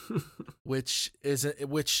 which is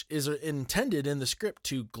intended in the script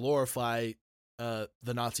to glorify, the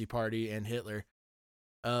Nazi Party and Hitler.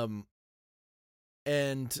 But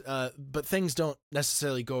things don't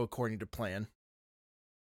necessarily go according to plan.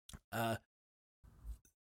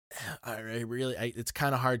 It's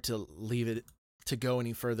kind of hard to leave it to go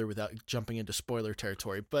any further without jumping into spoiler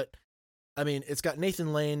territory. But I mean, it's got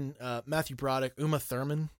Nathan Lane, Matthew Broderick, Uma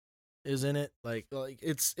Thurman is in it.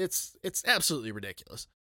 It's absolutely ridiculous.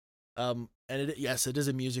 And it is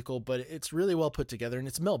a musical, but it's really well put together, and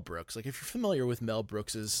it's Mel Brooks. If you're familiar with Mel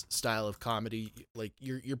Brooks's style of comedy,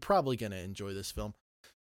 you're probably gonna enjoy this film.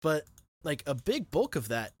 But like a big bulk of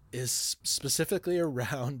that is specifically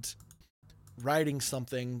around writing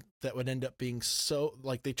something that would end up being so,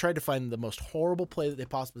 like, they tried to find the most horrible play that they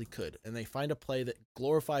possibly could, and they find a play that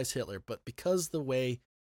glorifies Hitler, but because the way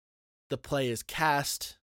the play is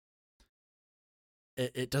cast,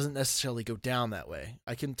 it doesn't necessarily go down that way.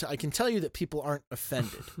 I can tell you that people aren't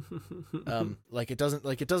offended. Like it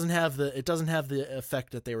doesn't have the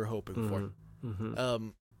effect that they were hoping for. Mm-hmm.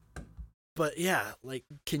 But yeah, like,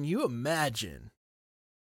 can you imagine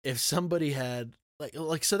if somebody had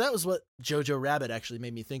like so that was what Jojo Rabbit actually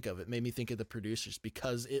made me think of. It made me think of the producers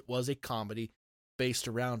because it was a comedy based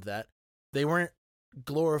around that. They weren't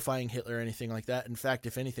glorifying Hitler or anything like that. In fact,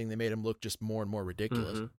 if anything, they made him look just more and more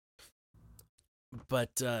ridiculous. Mm-hmm.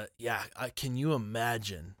 But yeah, can you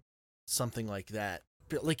imagine something like that?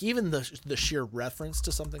 Like, even the sheer reference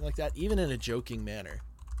to something like that, even in a joking manner,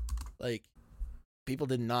 like, people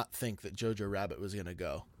did not think that Jojo Rabbit was gonna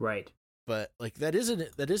go right. But like that is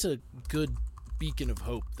a good beacon of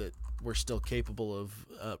hope that we're still capable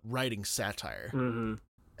of writing satire, mm-hmm.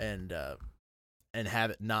 and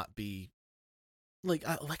have it not be like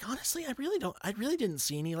honestly, I really didn't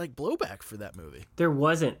see any like blowback for that movie. There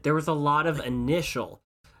wasn't. There was a lot of initial,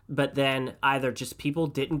 but then either just people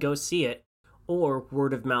didn't go see it, or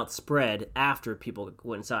word of mouth spread after people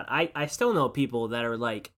went and saw it. I still know people that are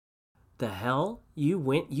like, the hell?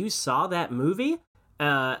 You saw that movie?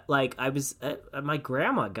 Like, I was, my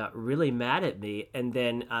grandma got really mad at me, and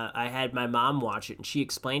then I had my mom watch it, and she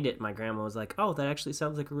explained it, and my grandma was like, oh, that actually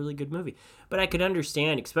sounds like a really good movie. But I could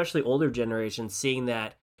understand, especially older generations, seeing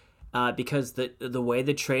that, because the way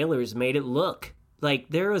the trailers made it look. Like,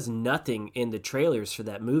 there was nothing in the trailers for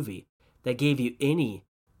that movie that gave you any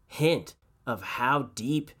hint of how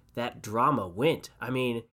deep that drama went. I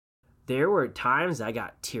mean, there were times I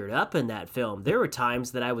got teared up in that film. There were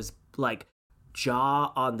times that I was, like,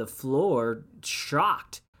 jaw on the floor,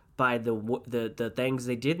 shocked by the things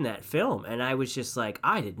they did in that film, and I was just like,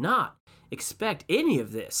 I did not expect any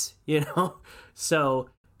of this, you know. So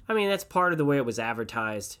I mean, that's part of the way it was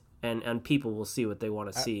advertised, and people will see what they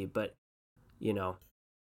want to see, but you know,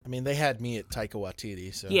 I mean, they had me at Taika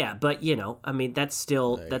Waititi, so yeah, but you know, I mean, that's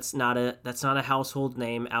still that's not a household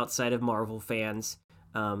name outside of Marvel fans.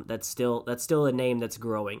 That's still a name that's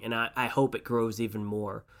growing, and I hope it grows even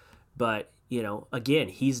more. But you know, again,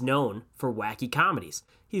 he's known for wacky comedies.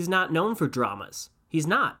 He's not known for dramas. He's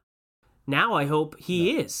not. Now I hope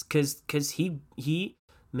he is, because he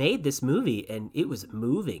made this movie and it was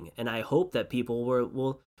moving, and I hope that people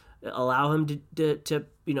will allow him to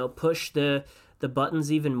you know, push the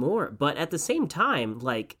buttons even more. But at the same time,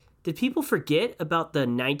 like, did people forget about the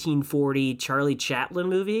 1940 Charlie Chaplin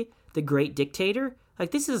movie, The Great Dictator?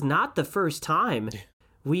 Like, this is not the first time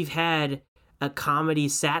we've had a comedy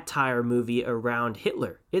satire movie around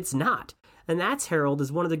Hitler. It's not. And that's heralded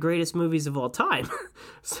as one of the greatest movies of all time.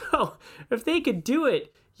 So if they could do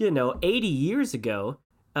it, you know, 80 years ago,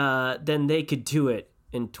 then they could do it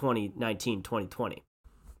in 2019, 2020.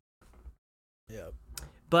 Yeah.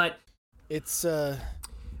 But it's, I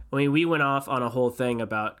mean, we went off on a whole thing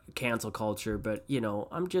about cancel culture, but, you know,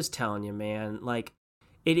 I'm just telling you, man, like,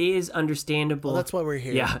 it is understandable. Well, that's why we're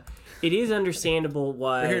here. Yeah, it is understandable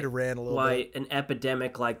why we're here to rant a little bit. An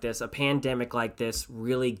epidemic like this, a pandemic like this,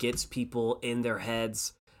 really gets people in their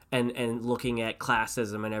heads and looking at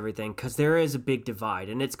classism and everything, because there is a big divide,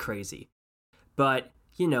 and it's crazy. But,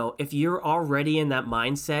 you know, if you're already in that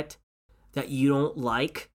mindset that you don't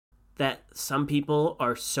like that some people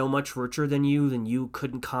are so much richer than you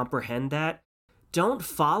couldn't comprehend that, don't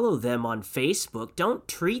follow them on Facebook. Don't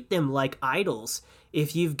treat them like idols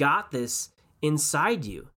if you've got this inside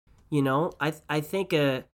you. You know, I think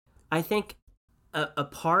a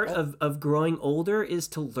part of growing older is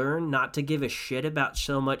to learn not to give a shit about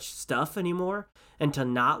so much stuff anymore, and to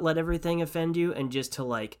not let everything offend you, and just to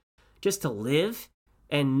live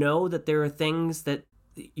and know that there are things that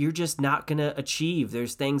you're just not going to achieve.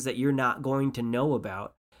 There's things that you're not going to know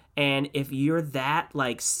about. And if you're that,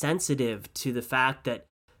 like, sensitive to the fact that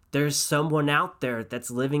there's someone out there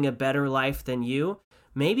that's living a better life than you,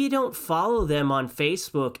 maybe don't follow them on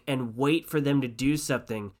Facebook and wait for them to do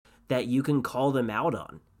something that you can call them out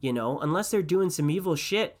on. You know, unless they're doing some evil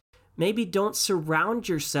shit, maybe don't surround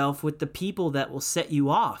yourself with the people that will set you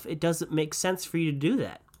off. It doesn't make sense for you to do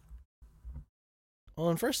that. Well,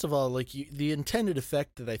 and first of all, like, the intended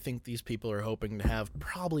effect that I think these people are hoping to have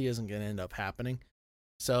probably isn't going to end up happening.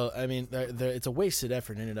 So, I mean, it's a wasted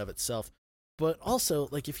effort in and of itself. But also,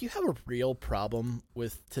 like, if you have a real problem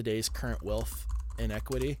with today's current wealth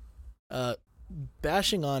inequity,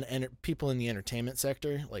 bashing on people in the entertainment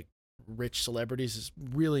sector, like rich celebrities, is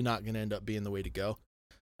really not going to end up being the way to go.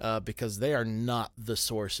 because they are not the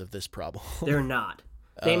source of this problem. They're not.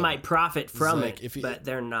 They might profit from like it, but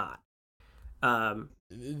they're not. Well,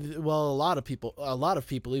 a lot of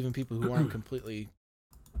people, even people who aren't completely,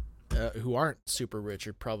 who aren't super rich,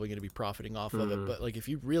 are probably going to be profiting off of it. But like, if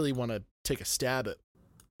you really want to take a stab at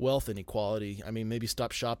wealth inequality, I mean, maybe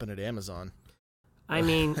stop shopping at Amazon. I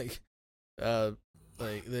mean,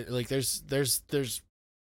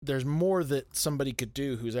 there's more that somebody could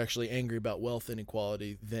do who's actually angry about wealth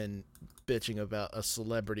inequality than bitching about a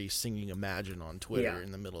celebrity singing Imagine on Twitter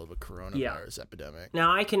in the middle of a coronavirus epidemic.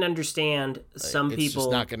 Now I can understand some people. It's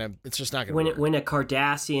just not gonna work. When a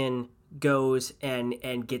Kardashian goes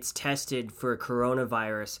and gets tested for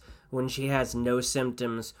coronavirus when she has no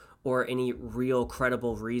symptoms or any real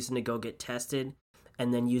credible reason to go get tested,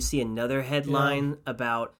 and then you see another headline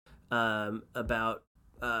about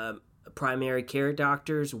primary care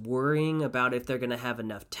doctors worrying about if they're going to have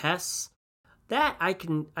enough tests. That I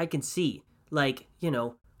can see. Like,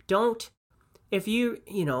 don't, if you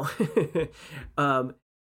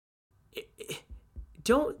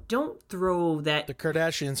don't throw that. The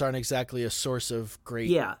Kardashians aren't exactly a source of great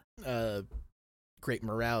great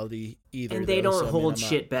morality either. And they don't hold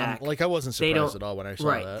shit back. I wasn't surprised at all when I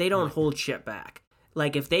saw that. They don't hold shit back.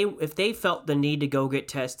 Like, if they felt the need to go get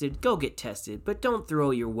tested, but don't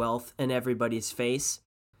throw your wealth in everybody's face.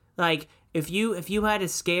 Like, if you had a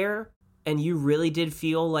scare and you really did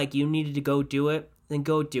feel like you needed to go do it, then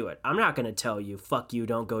go do it. I'm not going to tell you, fuck you,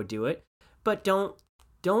 don't go do it. But don't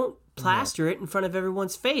plaster it in front of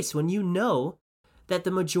everyone's face when you know that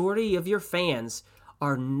the majority of your fans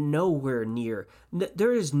are nowhere near.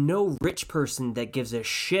 There is no rich person that gives a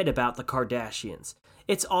shit about the Kardashians.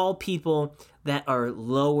 It's all people that are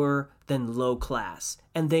lower than low class,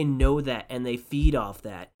 and they know that, and they feed off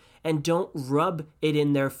that. And don't rub it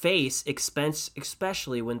in their face,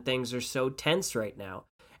 especially when things are so tense right now,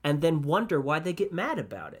 and then wonder why they get mad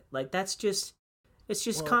about it. Like, it's just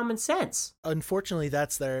common sense. Unfortunately,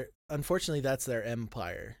 that's their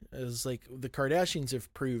empire. It's like the Kardashians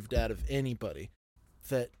have proved out of anybody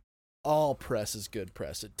that all press is good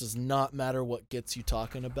press. It does not matter what gets you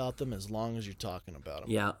talking about them as long as you're talking about them.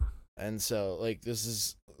 Yeah. And so, like, this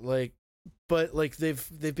is like, but like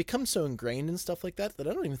they've become so ingrained in stuff like that I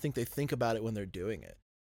don't even think they think about it when they're doing it,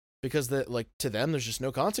 because to them there's just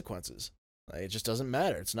no consequences. Like, it just doesn't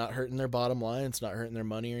matter. It's not hurting their bottom line. It's not hurting their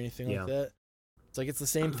money or anything like that. It's like, it's the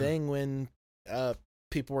same thing when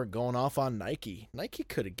people were going off on Nike. Nike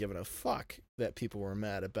could have given a fuck that people were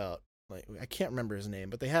mad about. Like, I can't remember his name,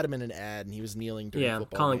 but they had him in an ad and he was kneeling during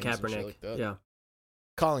football Colin games and Kaepernick. shit like that. Yeah,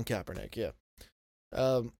 Colin Kaepernick. Yeah.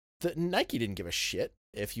 Nike didn't give a shit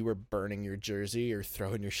if you were burning your jersey or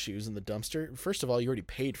throwing your shoes in the dumpster. First of all, you already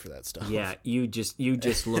paid for that stuff. Yeah, you just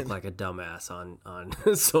look like a dumbass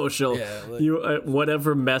on social. Yeah, like, you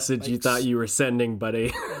whatever message you thought you were sending,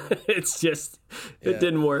 buddy. It's just it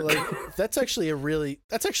didn't work. Like, that's actually a really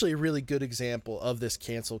good example of this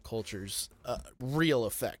cancel culture's real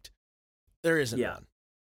effect. There isn't one.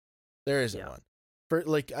 There isn't one. For,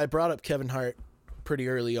 like, I brought up Kevin Hart pretty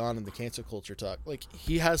early on in the cancel culture talk. Like,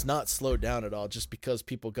 he has not slowed down at all just because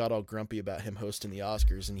people got all grumpy about him hosting the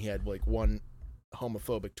Oscars and he had like one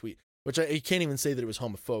homophobic tweet, which I can't even say that it was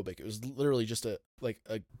homophobic. It was literally just a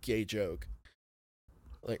gay joke,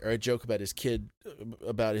 like, or a joke about his kid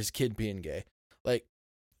being gay. Like,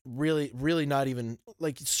 really not even,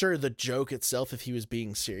 like, sure, the joke itself, if he was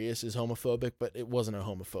being serious, is homophobic, but it wasn't a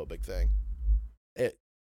homophobic thing.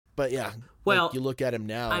 But yeah, well, like, you look at him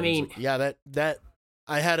now. I mean, like, that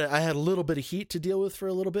I had a little bit of heat to deal with for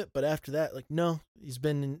a little bit, but after that, like, no, he's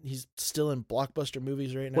still in blockbuster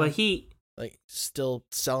movies right now. Well, like, still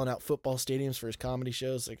selling out football stadiums for his comedy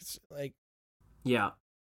shows. Like, it's like,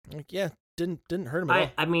 didn't hurt him at all.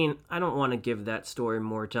 I mean, I don't want to give that story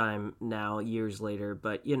more time now, years later,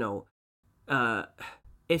 but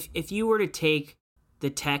if you were to take the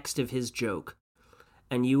text of his joke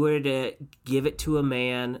and you were to give it to a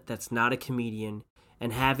man that's not a comedian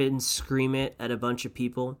and have him scream it at a bunch of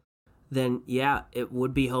people, then yeah, it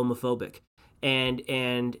would be homophobic. And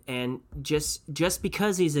just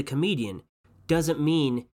because he's a comedian doesn't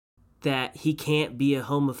mean that he can't be a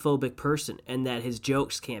homophobic person and that his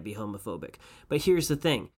jokes can't be homophobic. But here's the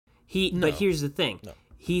thing. He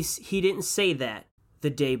didn't say that the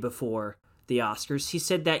day before the Oscars. He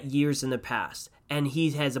said that years in the past, and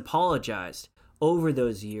he has apologized over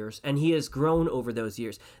those years, and he has grown over those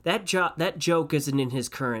years. That joke isn't in his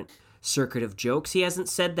current circuit of jokes. He hasn't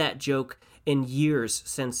said that joke in years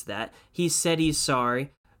since that. He said he's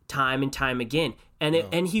sorry time and time again.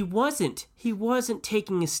 And he wasn't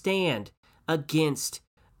taking a stand against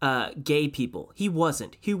gay people. He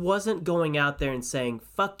wasn't. He wasn't going out there and saying,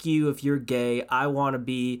 fuck you if you're gay, I want to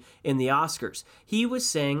be in the Oscars. He was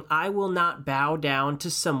saying, I will not bow down to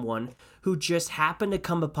someone who just happened to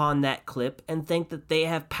come upon that clip and think that they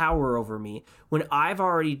have power over me when I've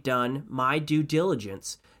already done my due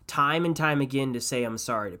diligence time and time again to say I'm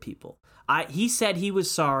sorry to people. He said he was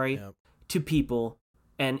sorry to people,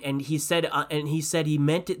 and he said he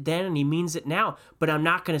meant it then and he means it now, but I'm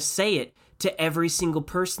not going to say it to every single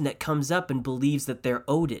person that comes up and believes that they're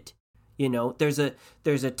owed it. You know, there's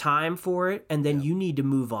a time for it, and then you need to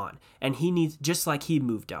move on. And he needs, just like he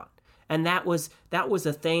moved on. And that was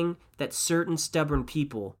a thing that certain stubborn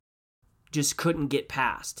people just couldn't get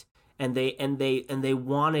past. And they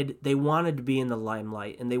wanted to be in the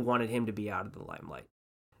limelight, and they wanted him to be out of the limelight.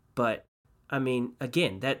 But I mean,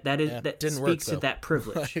 again, that speaks to that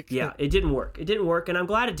privilege. Yeah, it didn't work. It didn't work, and I'm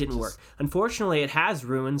glad it didn't work. Unfortunately, it has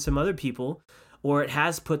ruined some other people, or it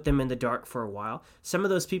has put them in the dark for a while. Some of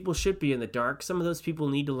those people should be in the dark. Some of those people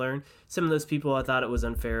need to learn. Some of those people I thought it was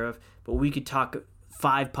unfair of, but we could talk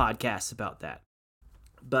 5 podcasts about that.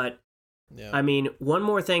 But, I mean, one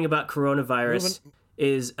more thing about coronavirus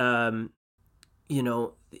is, you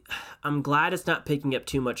know, I'm glad it's not picking up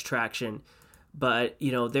too much traction. But,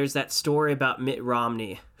 you know, there's that story about Mitt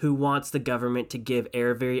Romney, who wants the government to give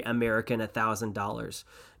every American $1,000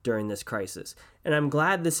 during this crisis. And I'm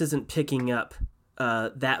glad this isn't picking up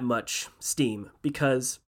that much steam,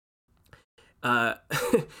 because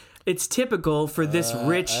it's typical for this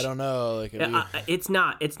rich... I don't know. It's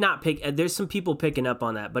not there's some people picking up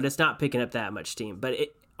on that, but it's not picking up that much steam. But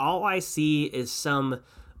all I see is some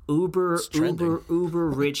uber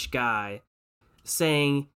rich guy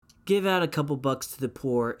saying, give out a couple bucks to the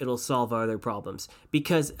poor, it'll solve our other problems.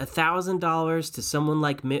 Because $1,000 to someone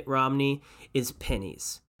like Mitt Romney is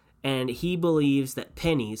pennies. And he believes that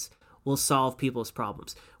pennies will solve people's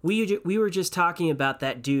problems. We were just talking about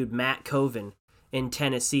that dude, Matt Coven, in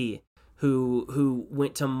Tennessee, who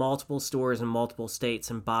went to multiple stores in multiple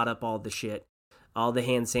states and bought up all the shit, all the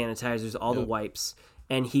hand sanitizers, all the wipes.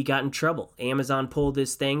 And he got in trouble. Amazon pulled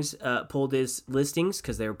his listings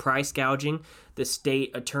because they were price gouging. The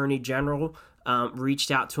state attorney general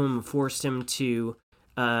reached out to him and forced him to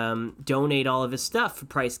donate all of his stuff for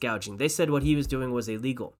price gouging. They said what he was doing was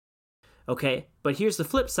illegal. Okay, but here's the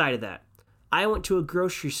flip side of that. I went to a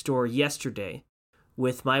grocery store yesterday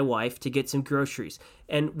with my wife to get some groceries.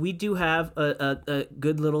 And we do have a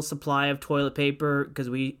good little supply of toilet paper because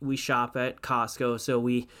we shop at Costco. So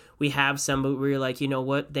we have some, but we're like, you know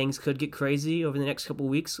what? Things could get crazy over the next couple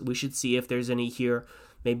of weeks. We should see if there's any here.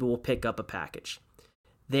 Maybe we'll pick up a package.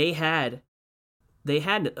 They had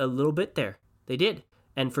a little bit there. They did.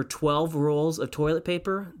 And for 12 rolls of toilet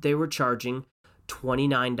paper, they were charging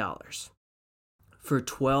 $29 for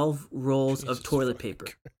 12 rolls of toilet paper.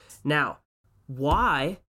 Now,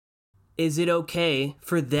 why is it okay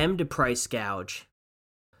for them to price gouge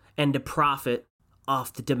and to profit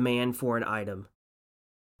off the demand for an item,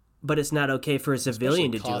 but it's not okay for a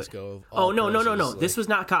civilian to do it? Oh, no. This was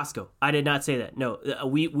not Costco. I did not say that. No,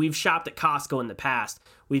 we've shopped at Costco in the past.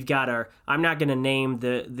 We've got I'm not going to name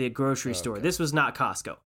the grocery store. This was not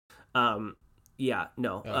Costco.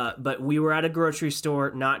 But we were at a grocery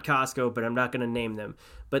store, not Costco, but I'm not going to name them.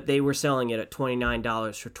 But they were selling it at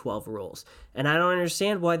 $29 for 12 rolls. And I don't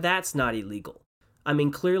understand why that's not illegal. I mean,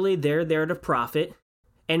 clearly they're there to profit.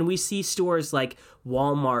 And we see stores like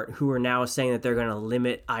Walmart who are now saying that they're going to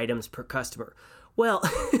limit items per customer. Well,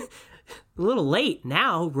 a little late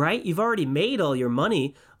now, right? You've already made all your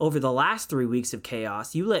money over the last 3 weeks of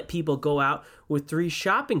chaos. You let people go out with 3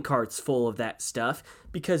 shopping carts full of that stuff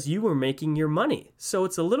because you were making your money. So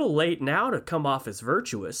it's a little late now to come off as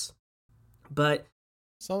virtuous. But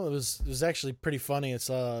some of it was actually pretty funny. It's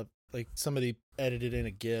like somebody edited in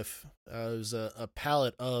a GIF. It was a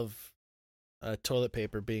pallet of toilet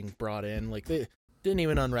paper being brought in. Like they didn't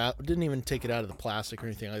even unwrap, didn't even take it out of the plastic or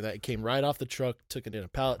anything like that. It came right off the truck, took it in a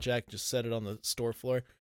pallet jack, just set it on the store floor,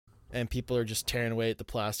 and people are just tearing away at the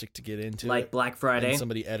plastic to get into like it. Black Friday. And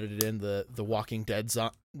somebody edited in the Walking Dead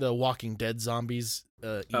zombies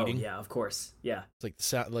eating. Oh yeah, of course. Yeah.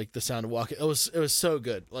 It's like the sound of walking. It was so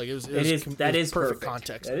good. Like it was perfect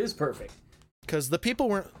context. That is perfect. Because the people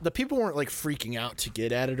weren't like freaking out to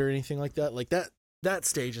get at it or anything like that. Like that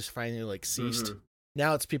stage is finally like ceased. Mm-hmm.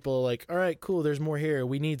 Now it's people like, all right, cool. There's more here.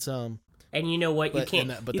 We need some. And you know what? You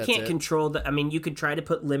can't control the. I mean, you could try to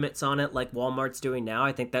put limits on it, like Walmart's doing now.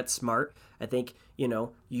 I think that's smart. I think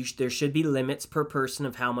there should be limits per person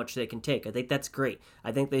of how much they can take. I think that's great.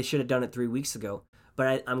 I think they should have done it 3 weeks ago,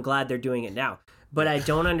 but I'm glad they're doing it now. But I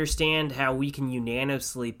don't understand how we can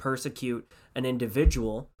unanimously persecute an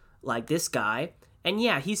individual like this guy And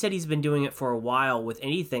yeah, he said he's been doing it for a while with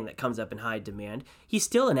anything that comes up in high demand. He's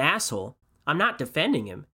still an asshole. I'm not defending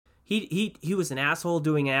him. He was an asshole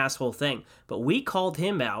doing an asshole thing. But we called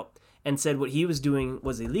him out and said what he was doing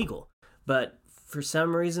was illegal. But for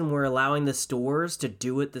some reason, we're allowing the stores to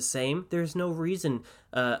do it the same. There's no reason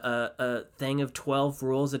a thing of 12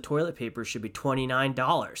 rolls of toilet paper should be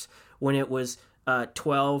 $29 when it was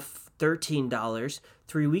 $12, $13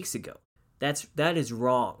 3 weeks ago. That is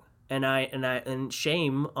wrong. And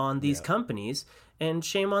shame on these companies and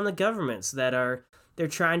shame on the governments they're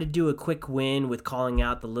trying to do a quick win with calling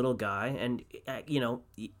out the little guy. And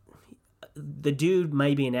the dude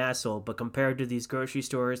may be an asshole, but compared to these grocery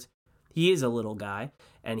stores, he is a little guy,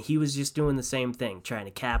 and he was just doing the same thing, trying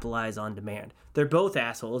to capitalize on demand. They're both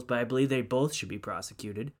assholes, but I believe they both should be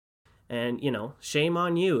prosecuted. And, shame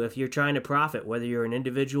on you if you're trying to profit, whether you're an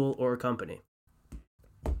individual or a company.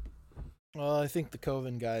 Well, I think the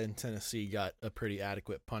Coven guy in Tennessee got a pretty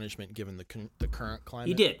adequate punishment given the current climate.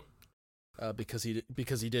 He did. Because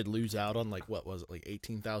he did lose out on what was it, like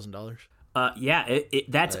 $18,000? Yeah,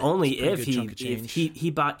 that's only if he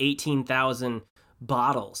bought 18,000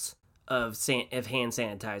 bottles of hand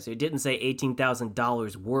sanitizer. It didn't say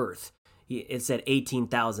 $18,000 worth. It said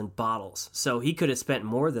 18,000 bottles. So he could have spent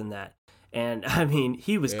more than that. And I mean,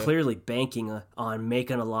 he was clearly banking on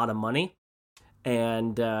making a lot of money.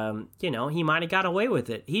 And he might have got away with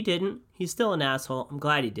it. He didn't. He's still an asshole. I'm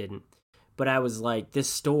glad he didn't. But I was like, this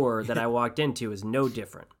store that I walked into is no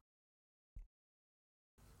different.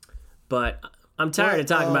 But I'm tired of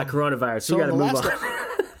talking about coronavirus. So we got to move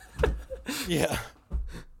on. Yeah.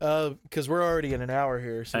 Because we're already in an hour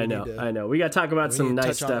here. So I know. We got to talk about some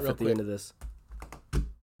nice stuff at the end of this. I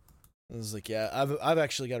was like, I've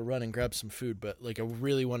actually got to run and grab some food, but I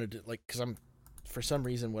really wanted to, because for some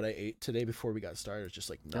reason, what I ate today before we got started was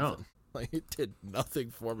just nothing. Oh. It did nothing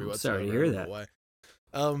for me whatsoever. Sorry to hear that. Why.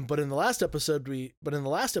 But in the last episode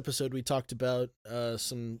we talked about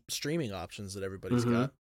some streaming options that everybody's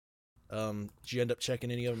got. Did you end up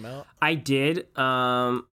checking any of them out? I did.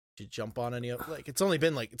 Did you jump on any of it's only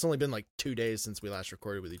been 2 days since we last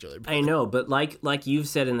recorded with each other. I know, but like you've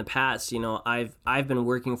said in the past, I've been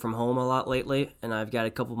working from home a lot lately, and I've got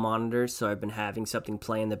a couple monitors, so I've been having something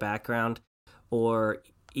play in the background, or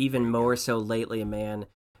even more so lately, man.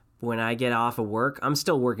 When I get off of work, I'm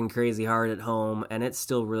still working crazy hard at home, and it's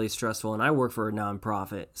still really stressful, and I work for a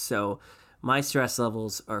nonprofit, so my stress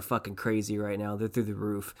levels are fucking crazy right now. They're through the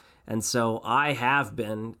roof. And so I have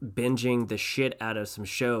been binging the shit out of some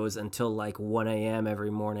shows until 1 a.m.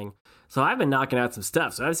 every morning. So I've been knocking out some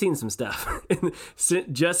stuff. So I've seen some stuff.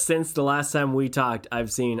 Just since the last time we talked,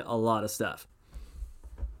 I've seen a lot of stuff.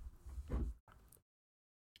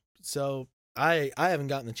 So I haven't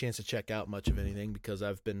gotten the chance to check out much of anything because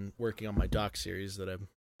I've been working on my doc series that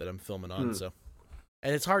I'm filming on. So,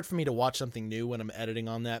 and it's hard for me to watch something new when I'm editing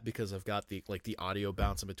on that because I've got the audio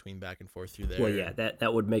bouncing between back and forth through there. Well, yeah,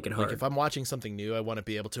 that would make it hard. If I'm watching something new, I want to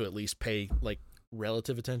be able to at least pay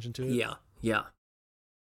relative attention to it. Yeah.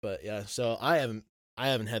 But yeah, so I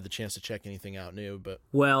haven't had the chance to check anything out new. But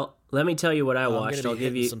well, let me tell you what I watched. I'll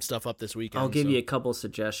give you some stuff up this weekend. I'll give you a couple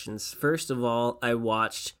suggestions. First of all, I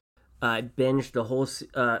binged the whole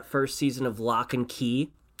first season of Lock and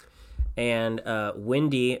Key. And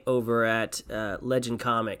Wendy over at Legend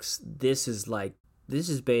Comics, this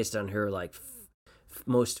is based on her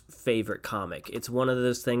most favorite comic. It's one of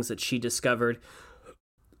those things that she discovered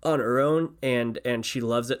on her own, and she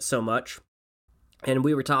loves it so much. And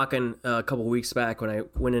we were talking a couple weeks back when I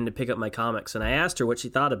went in to pick up my comics, and I asked her what she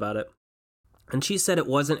thought about it, and she said it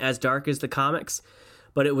wasn't as dark as the comics,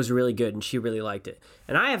 but it was really good, and she really liked it.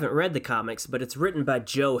 And I haven't read the comics, but it's written by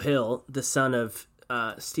Joe Hill, the son of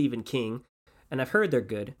Stephen King, and I've heard they're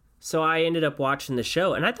good. So I ended up watching the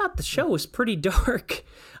show, and I thought the show was pretty dark.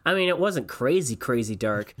 I mean, it wasn't crazy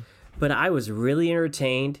dark, but I was really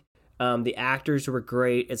entertained. The actors were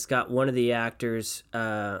great. It's got one of the actors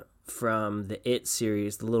from the It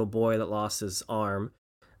series, the little boy that lost his arm,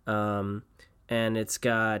 and it's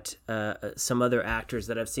got some other actors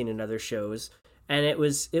that I've seen in other shows. And it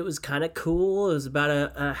was kind of cool. It was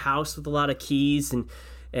about a house with a lot of keys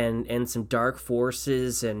and some dark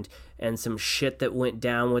forces and some shit that went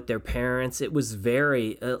down with their parents. It was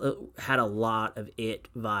had a lot of It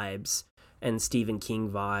vibes and Stephen King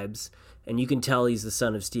vibes. And you can tell he's the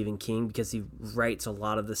son of Stephen King because he writes a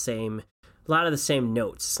lot of the same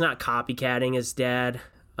notes. It's not copycatting his dad,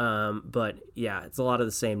 but yeah, it's a lot of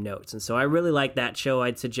the same notes. And so I really like that show.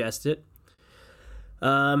 I'd suggest it.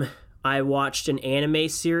 I watched an anime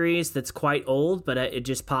series that's quite old, but it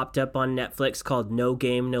just popped up on Netflix called No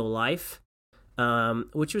Game, No Life,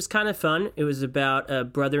 which was kind of fun. It was about a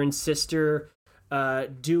brother and sister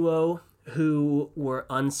duo who were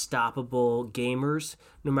unstoppable gamers.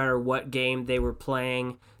 No matter what game they were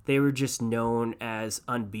playing, they were just known as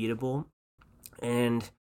unbeatable. And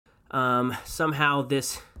somehow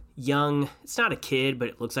this young, it's not a kid, but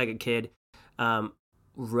it looks like a kid,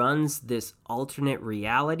 runs this alternate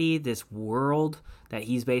reality, this world that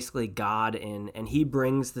he's basically God in, and he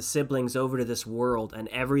brings the siblings over to this world, and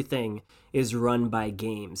everything is run by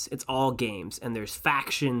games. It's all games, and there's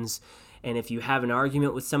factions, and if you have an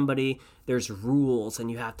argument with somebody, there's rules,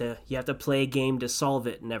 and you have to play a game to solve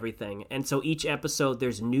it and everything. And so each episode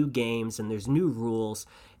there's new games and there's new rules,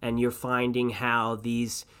 and you're finding how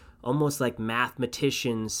these almost like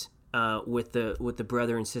mathematicians with the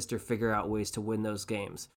brother and sister figure out ways to win those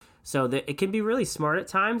games. So it can be really smart at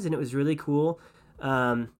times, and it was really cool.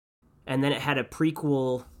 And then it had a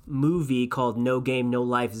prequel movie called No Game, No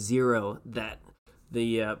Life Zero that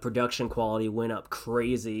the production quality went up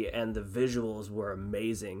crazy, and the visuals were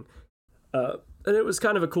amazing. And it was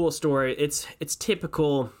kind of a cool story. It's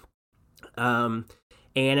typical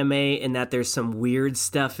anime in that there's some weird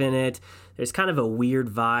stuff in it. There's kind of a weird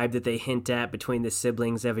vibe that they hint at between the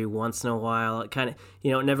siblings every once in a while. It kind of,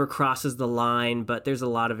 it never crosses the line, but there's a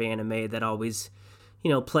lot of anime that always,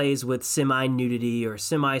 plays with semi-nudity or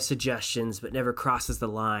semi-suggestions, but never crosses the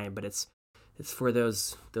line. But it's for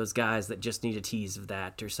those guys that just need a tease of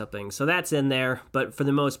that or something. So that's in there, but for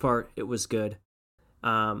the most part, it was good.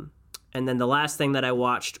 And then the last thing that I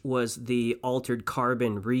watched was the Altered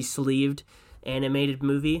Carbon re-sleeved animated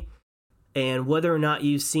movie. And whether or not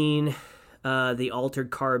you've seen the Altered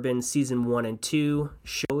Carbon season 1 and 2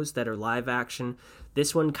 shows that are live action,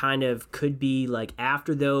 this one kind of could be like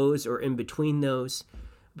after those or in between those,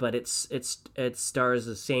 but it stars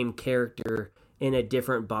the same character in a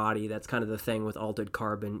different body. That's kind of the thing with Altered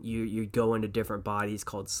Carbon. You go into different bodies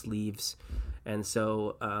called sleeves, and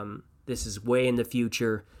so this is way in the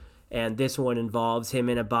future. And this one involves him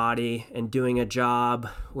in a body and doing a job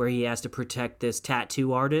where he has to protect this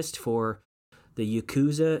tattoo artist for the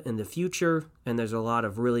Yakuza in the future. And there's a lot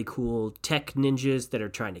of really cool tech ninjas that are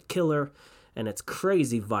trying to kill her. And it's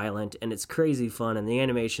crazy violent and it's crazy fun. And the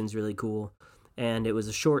animation's really cool. And it was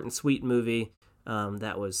a short and sweet movie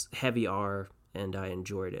that was heavy R, and I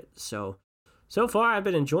enjoyed it. So far I've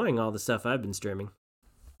been enjoying all the stuff I've been streaming.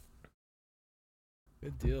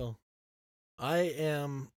 Good deal. I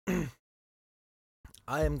am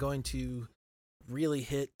going to really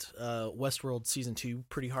hit Westworld season 2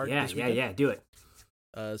 pretty hard this weekend. Yeah, do it.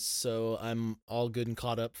 So I'm all good and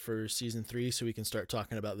caught up for season 3, so we can start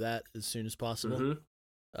talking about that as soon as possible.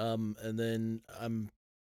 Mm-hmm. And then I'm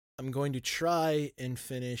going to try and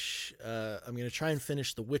finish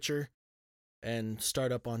The Witcher and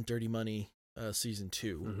start up on Dirty Money season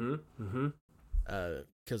 2. Mm-hmm.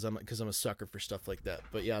 Because I'm a sucker for stuff like that.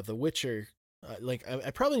 But yeah, The Witcher.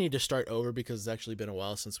 I probably need to start over because it's actually been a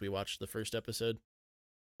while since we watched the first episode.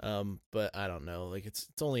 But I don't know. Like it's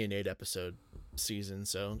only an 8 episode season,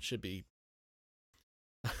 so it should be.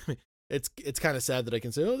 It's kind of sad that I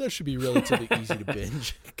can say, that should be relatively easy to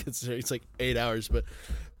binge because it's like 8 hours.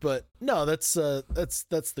 But no, that's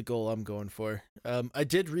the goal I'm going for. I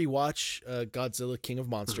did rewatch Godzilla King of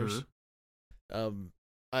Monsters. Mm-hmm.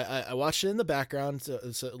 I watched it in the background,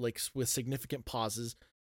 so like with significant pauses.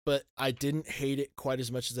 But I didn't hate it quite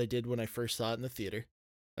as much as I did when I first saw it in the theater.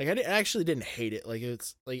 Like I actually didn't hate it. Like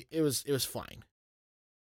it was fine.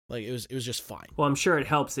 Like it was just fine. Well, I'm sure it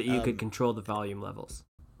helps that you could control the volume levels.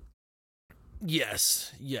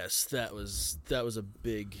 Yes, that was a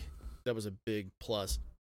big plus.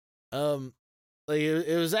 Like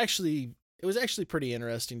it was actually pretty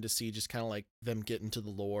interesting to see just kind of like them get into the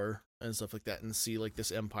lore and stuff like that, and see like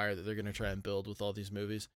this empire that they're gonna try and build with all these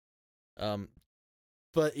movies.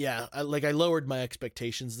 But yeah, I lowered my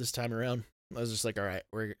expectations this time around. I was just like, all right,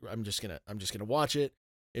 I'm just gonna watch it.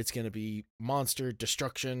 It's gonna be monster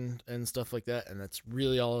destruction and stuff like that, and that's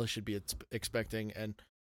really all I should be expecting. And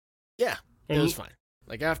yeah, it was fine.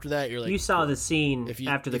 Like after that, you're like, you saw the scene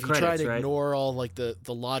after the credits, right? If you try to ignore all like the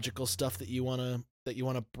logical stuff that you wanna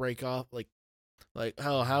break off, like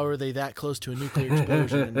how are they that close to a nuclear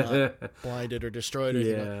explosion and not blinded or destroyed?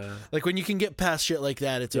 Or like when you can get past shit like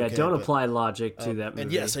that, it's okay. Yeah, don't apply logic to that movie.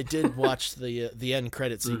 And yes, I did watch the end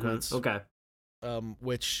credit sequence. Okay.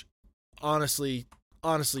 Which honestly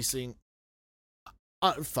seeing,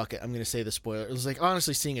 fuck it, I'm gonna say the spoiler. It was like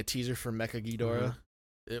honestly seeing a teaser for Mecha Ghidorah.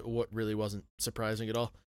 What really wasn't surprising at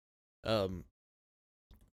all. It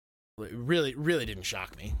really didn't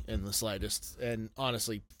shock me in the slightest. And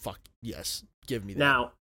honestly, fuck yes, give me that.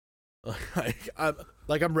 Now,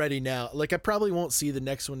 I'm ready now. Like I probably won't see the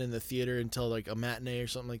next one in the theater until like a matinee or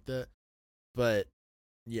something like that. But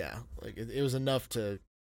yeah, like it was enough to.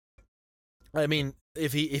 I mean,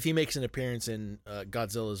 if he makes an appearance in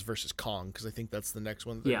Godzilla's versus Kong, because I think that's the next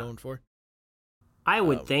one that they're going for. I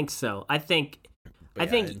would think so. I think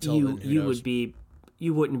you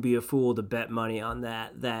wouldn't be a fool to bet money on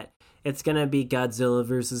that it's gonna be Godzilla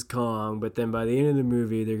versus Kong, but then by the end of the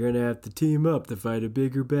movie they're gonna have to team up to fight a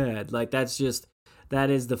bigger bad. Like that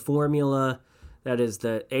is the formula, that is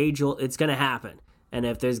the age old. It's gonna happen. And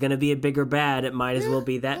if there's going to be a bigger bad, it might as well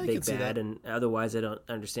be that big bad. And otherwise, I don't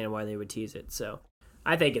understand why they would tease it. So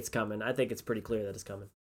I think it's coming. I think it's pretty clear that it's coming.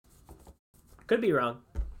 Could be wrong.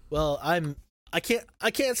 Well, I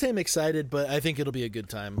can't say I'm excited, but I think it'll be a good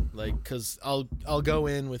time. Like, cause I'll go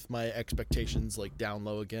in with my expectations like down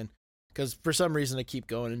low again. Cause for some reason I keep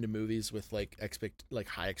going into movies with like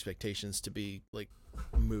high expectations to be like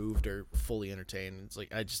moved or fully entertained. It's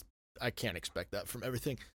like, I can't expect that from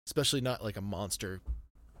everything, especially not like a monster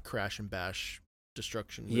crash and bash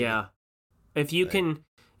destruction movie. Yeah. If you can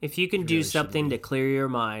do something to clear your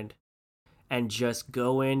mind and just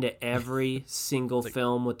go into every single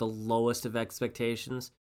film with the lowest of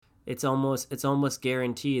expectations, it's almost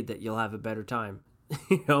guaranteed that you'll have a better time.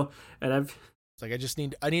 You know, and it's like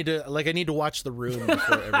I need to watch The Room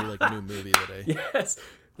before every like new movie that I yes.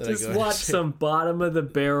 Just watch some bottom of the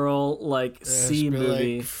barrel like C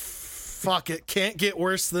movie. Like, fuck it, can't get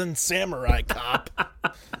worse than Samurai Cop.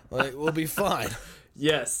 Like, we'll be fine.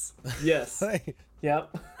 Yes. Yep.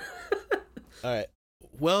 All right.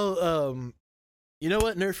 Well, you know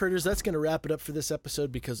what, Nerf Herders, that's going to wrap it up for this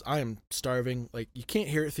episode because I am starving. Like, you can't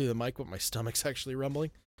hear it through the mic, but my stomach's actually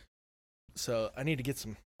rumbling. So I need to get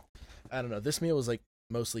some, I don't know. This meal was like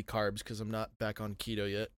mostly carbs because I'm not back on keto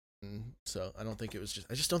yet. And so I just don't think it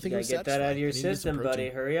was satisfying. Get that out of your system, buddy.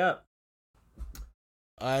 Hurry up.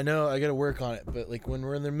 I know, I gotta work on it, but like when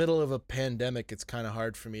we're in the middle of a pandemic, it's kind of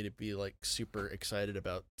hard for me to be like super excited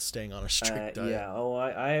about staying on a strict diet. Yeah,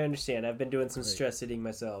 I understand. I've been doing some stress eating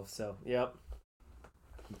myself, so yep.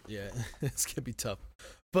 Yeah, it's gonna be tough.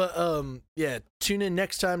 But yeah, tune in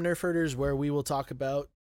next time, Nerf Herders, where we will talk about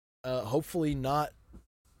hopefully not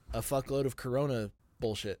a fuckload of Corona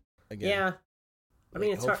bullshit again. Yeah, I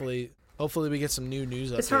mean, it's Hopefully we get some new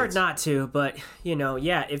news updates. It's hard not to, but you know,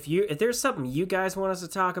 yeah. If there's something you guys want us to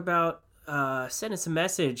talk about, send us a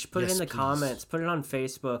message. Put it in the comments. Put it on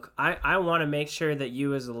Facebook. I want to make sure that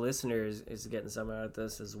you as a listener is getting some out of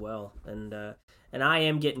this as well. And I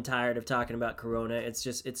am getting tired of talking about Corona. It's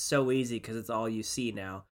so easy because it's all you see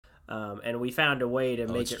now. And we found a way to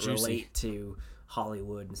make it relate to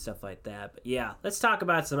Hollywood and stuff like that. But yeah, let's talk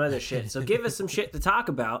about some other shit. So give us some shit to talk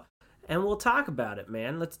about, and we'll talk about it,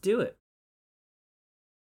 man. Let's do it.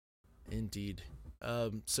 Indeed.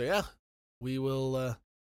 So yeah, we will,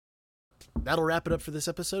 that'll wrap it up for this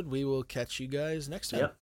episode. We will catch you guys next time.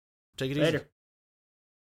 Yep. Take it easy. Later.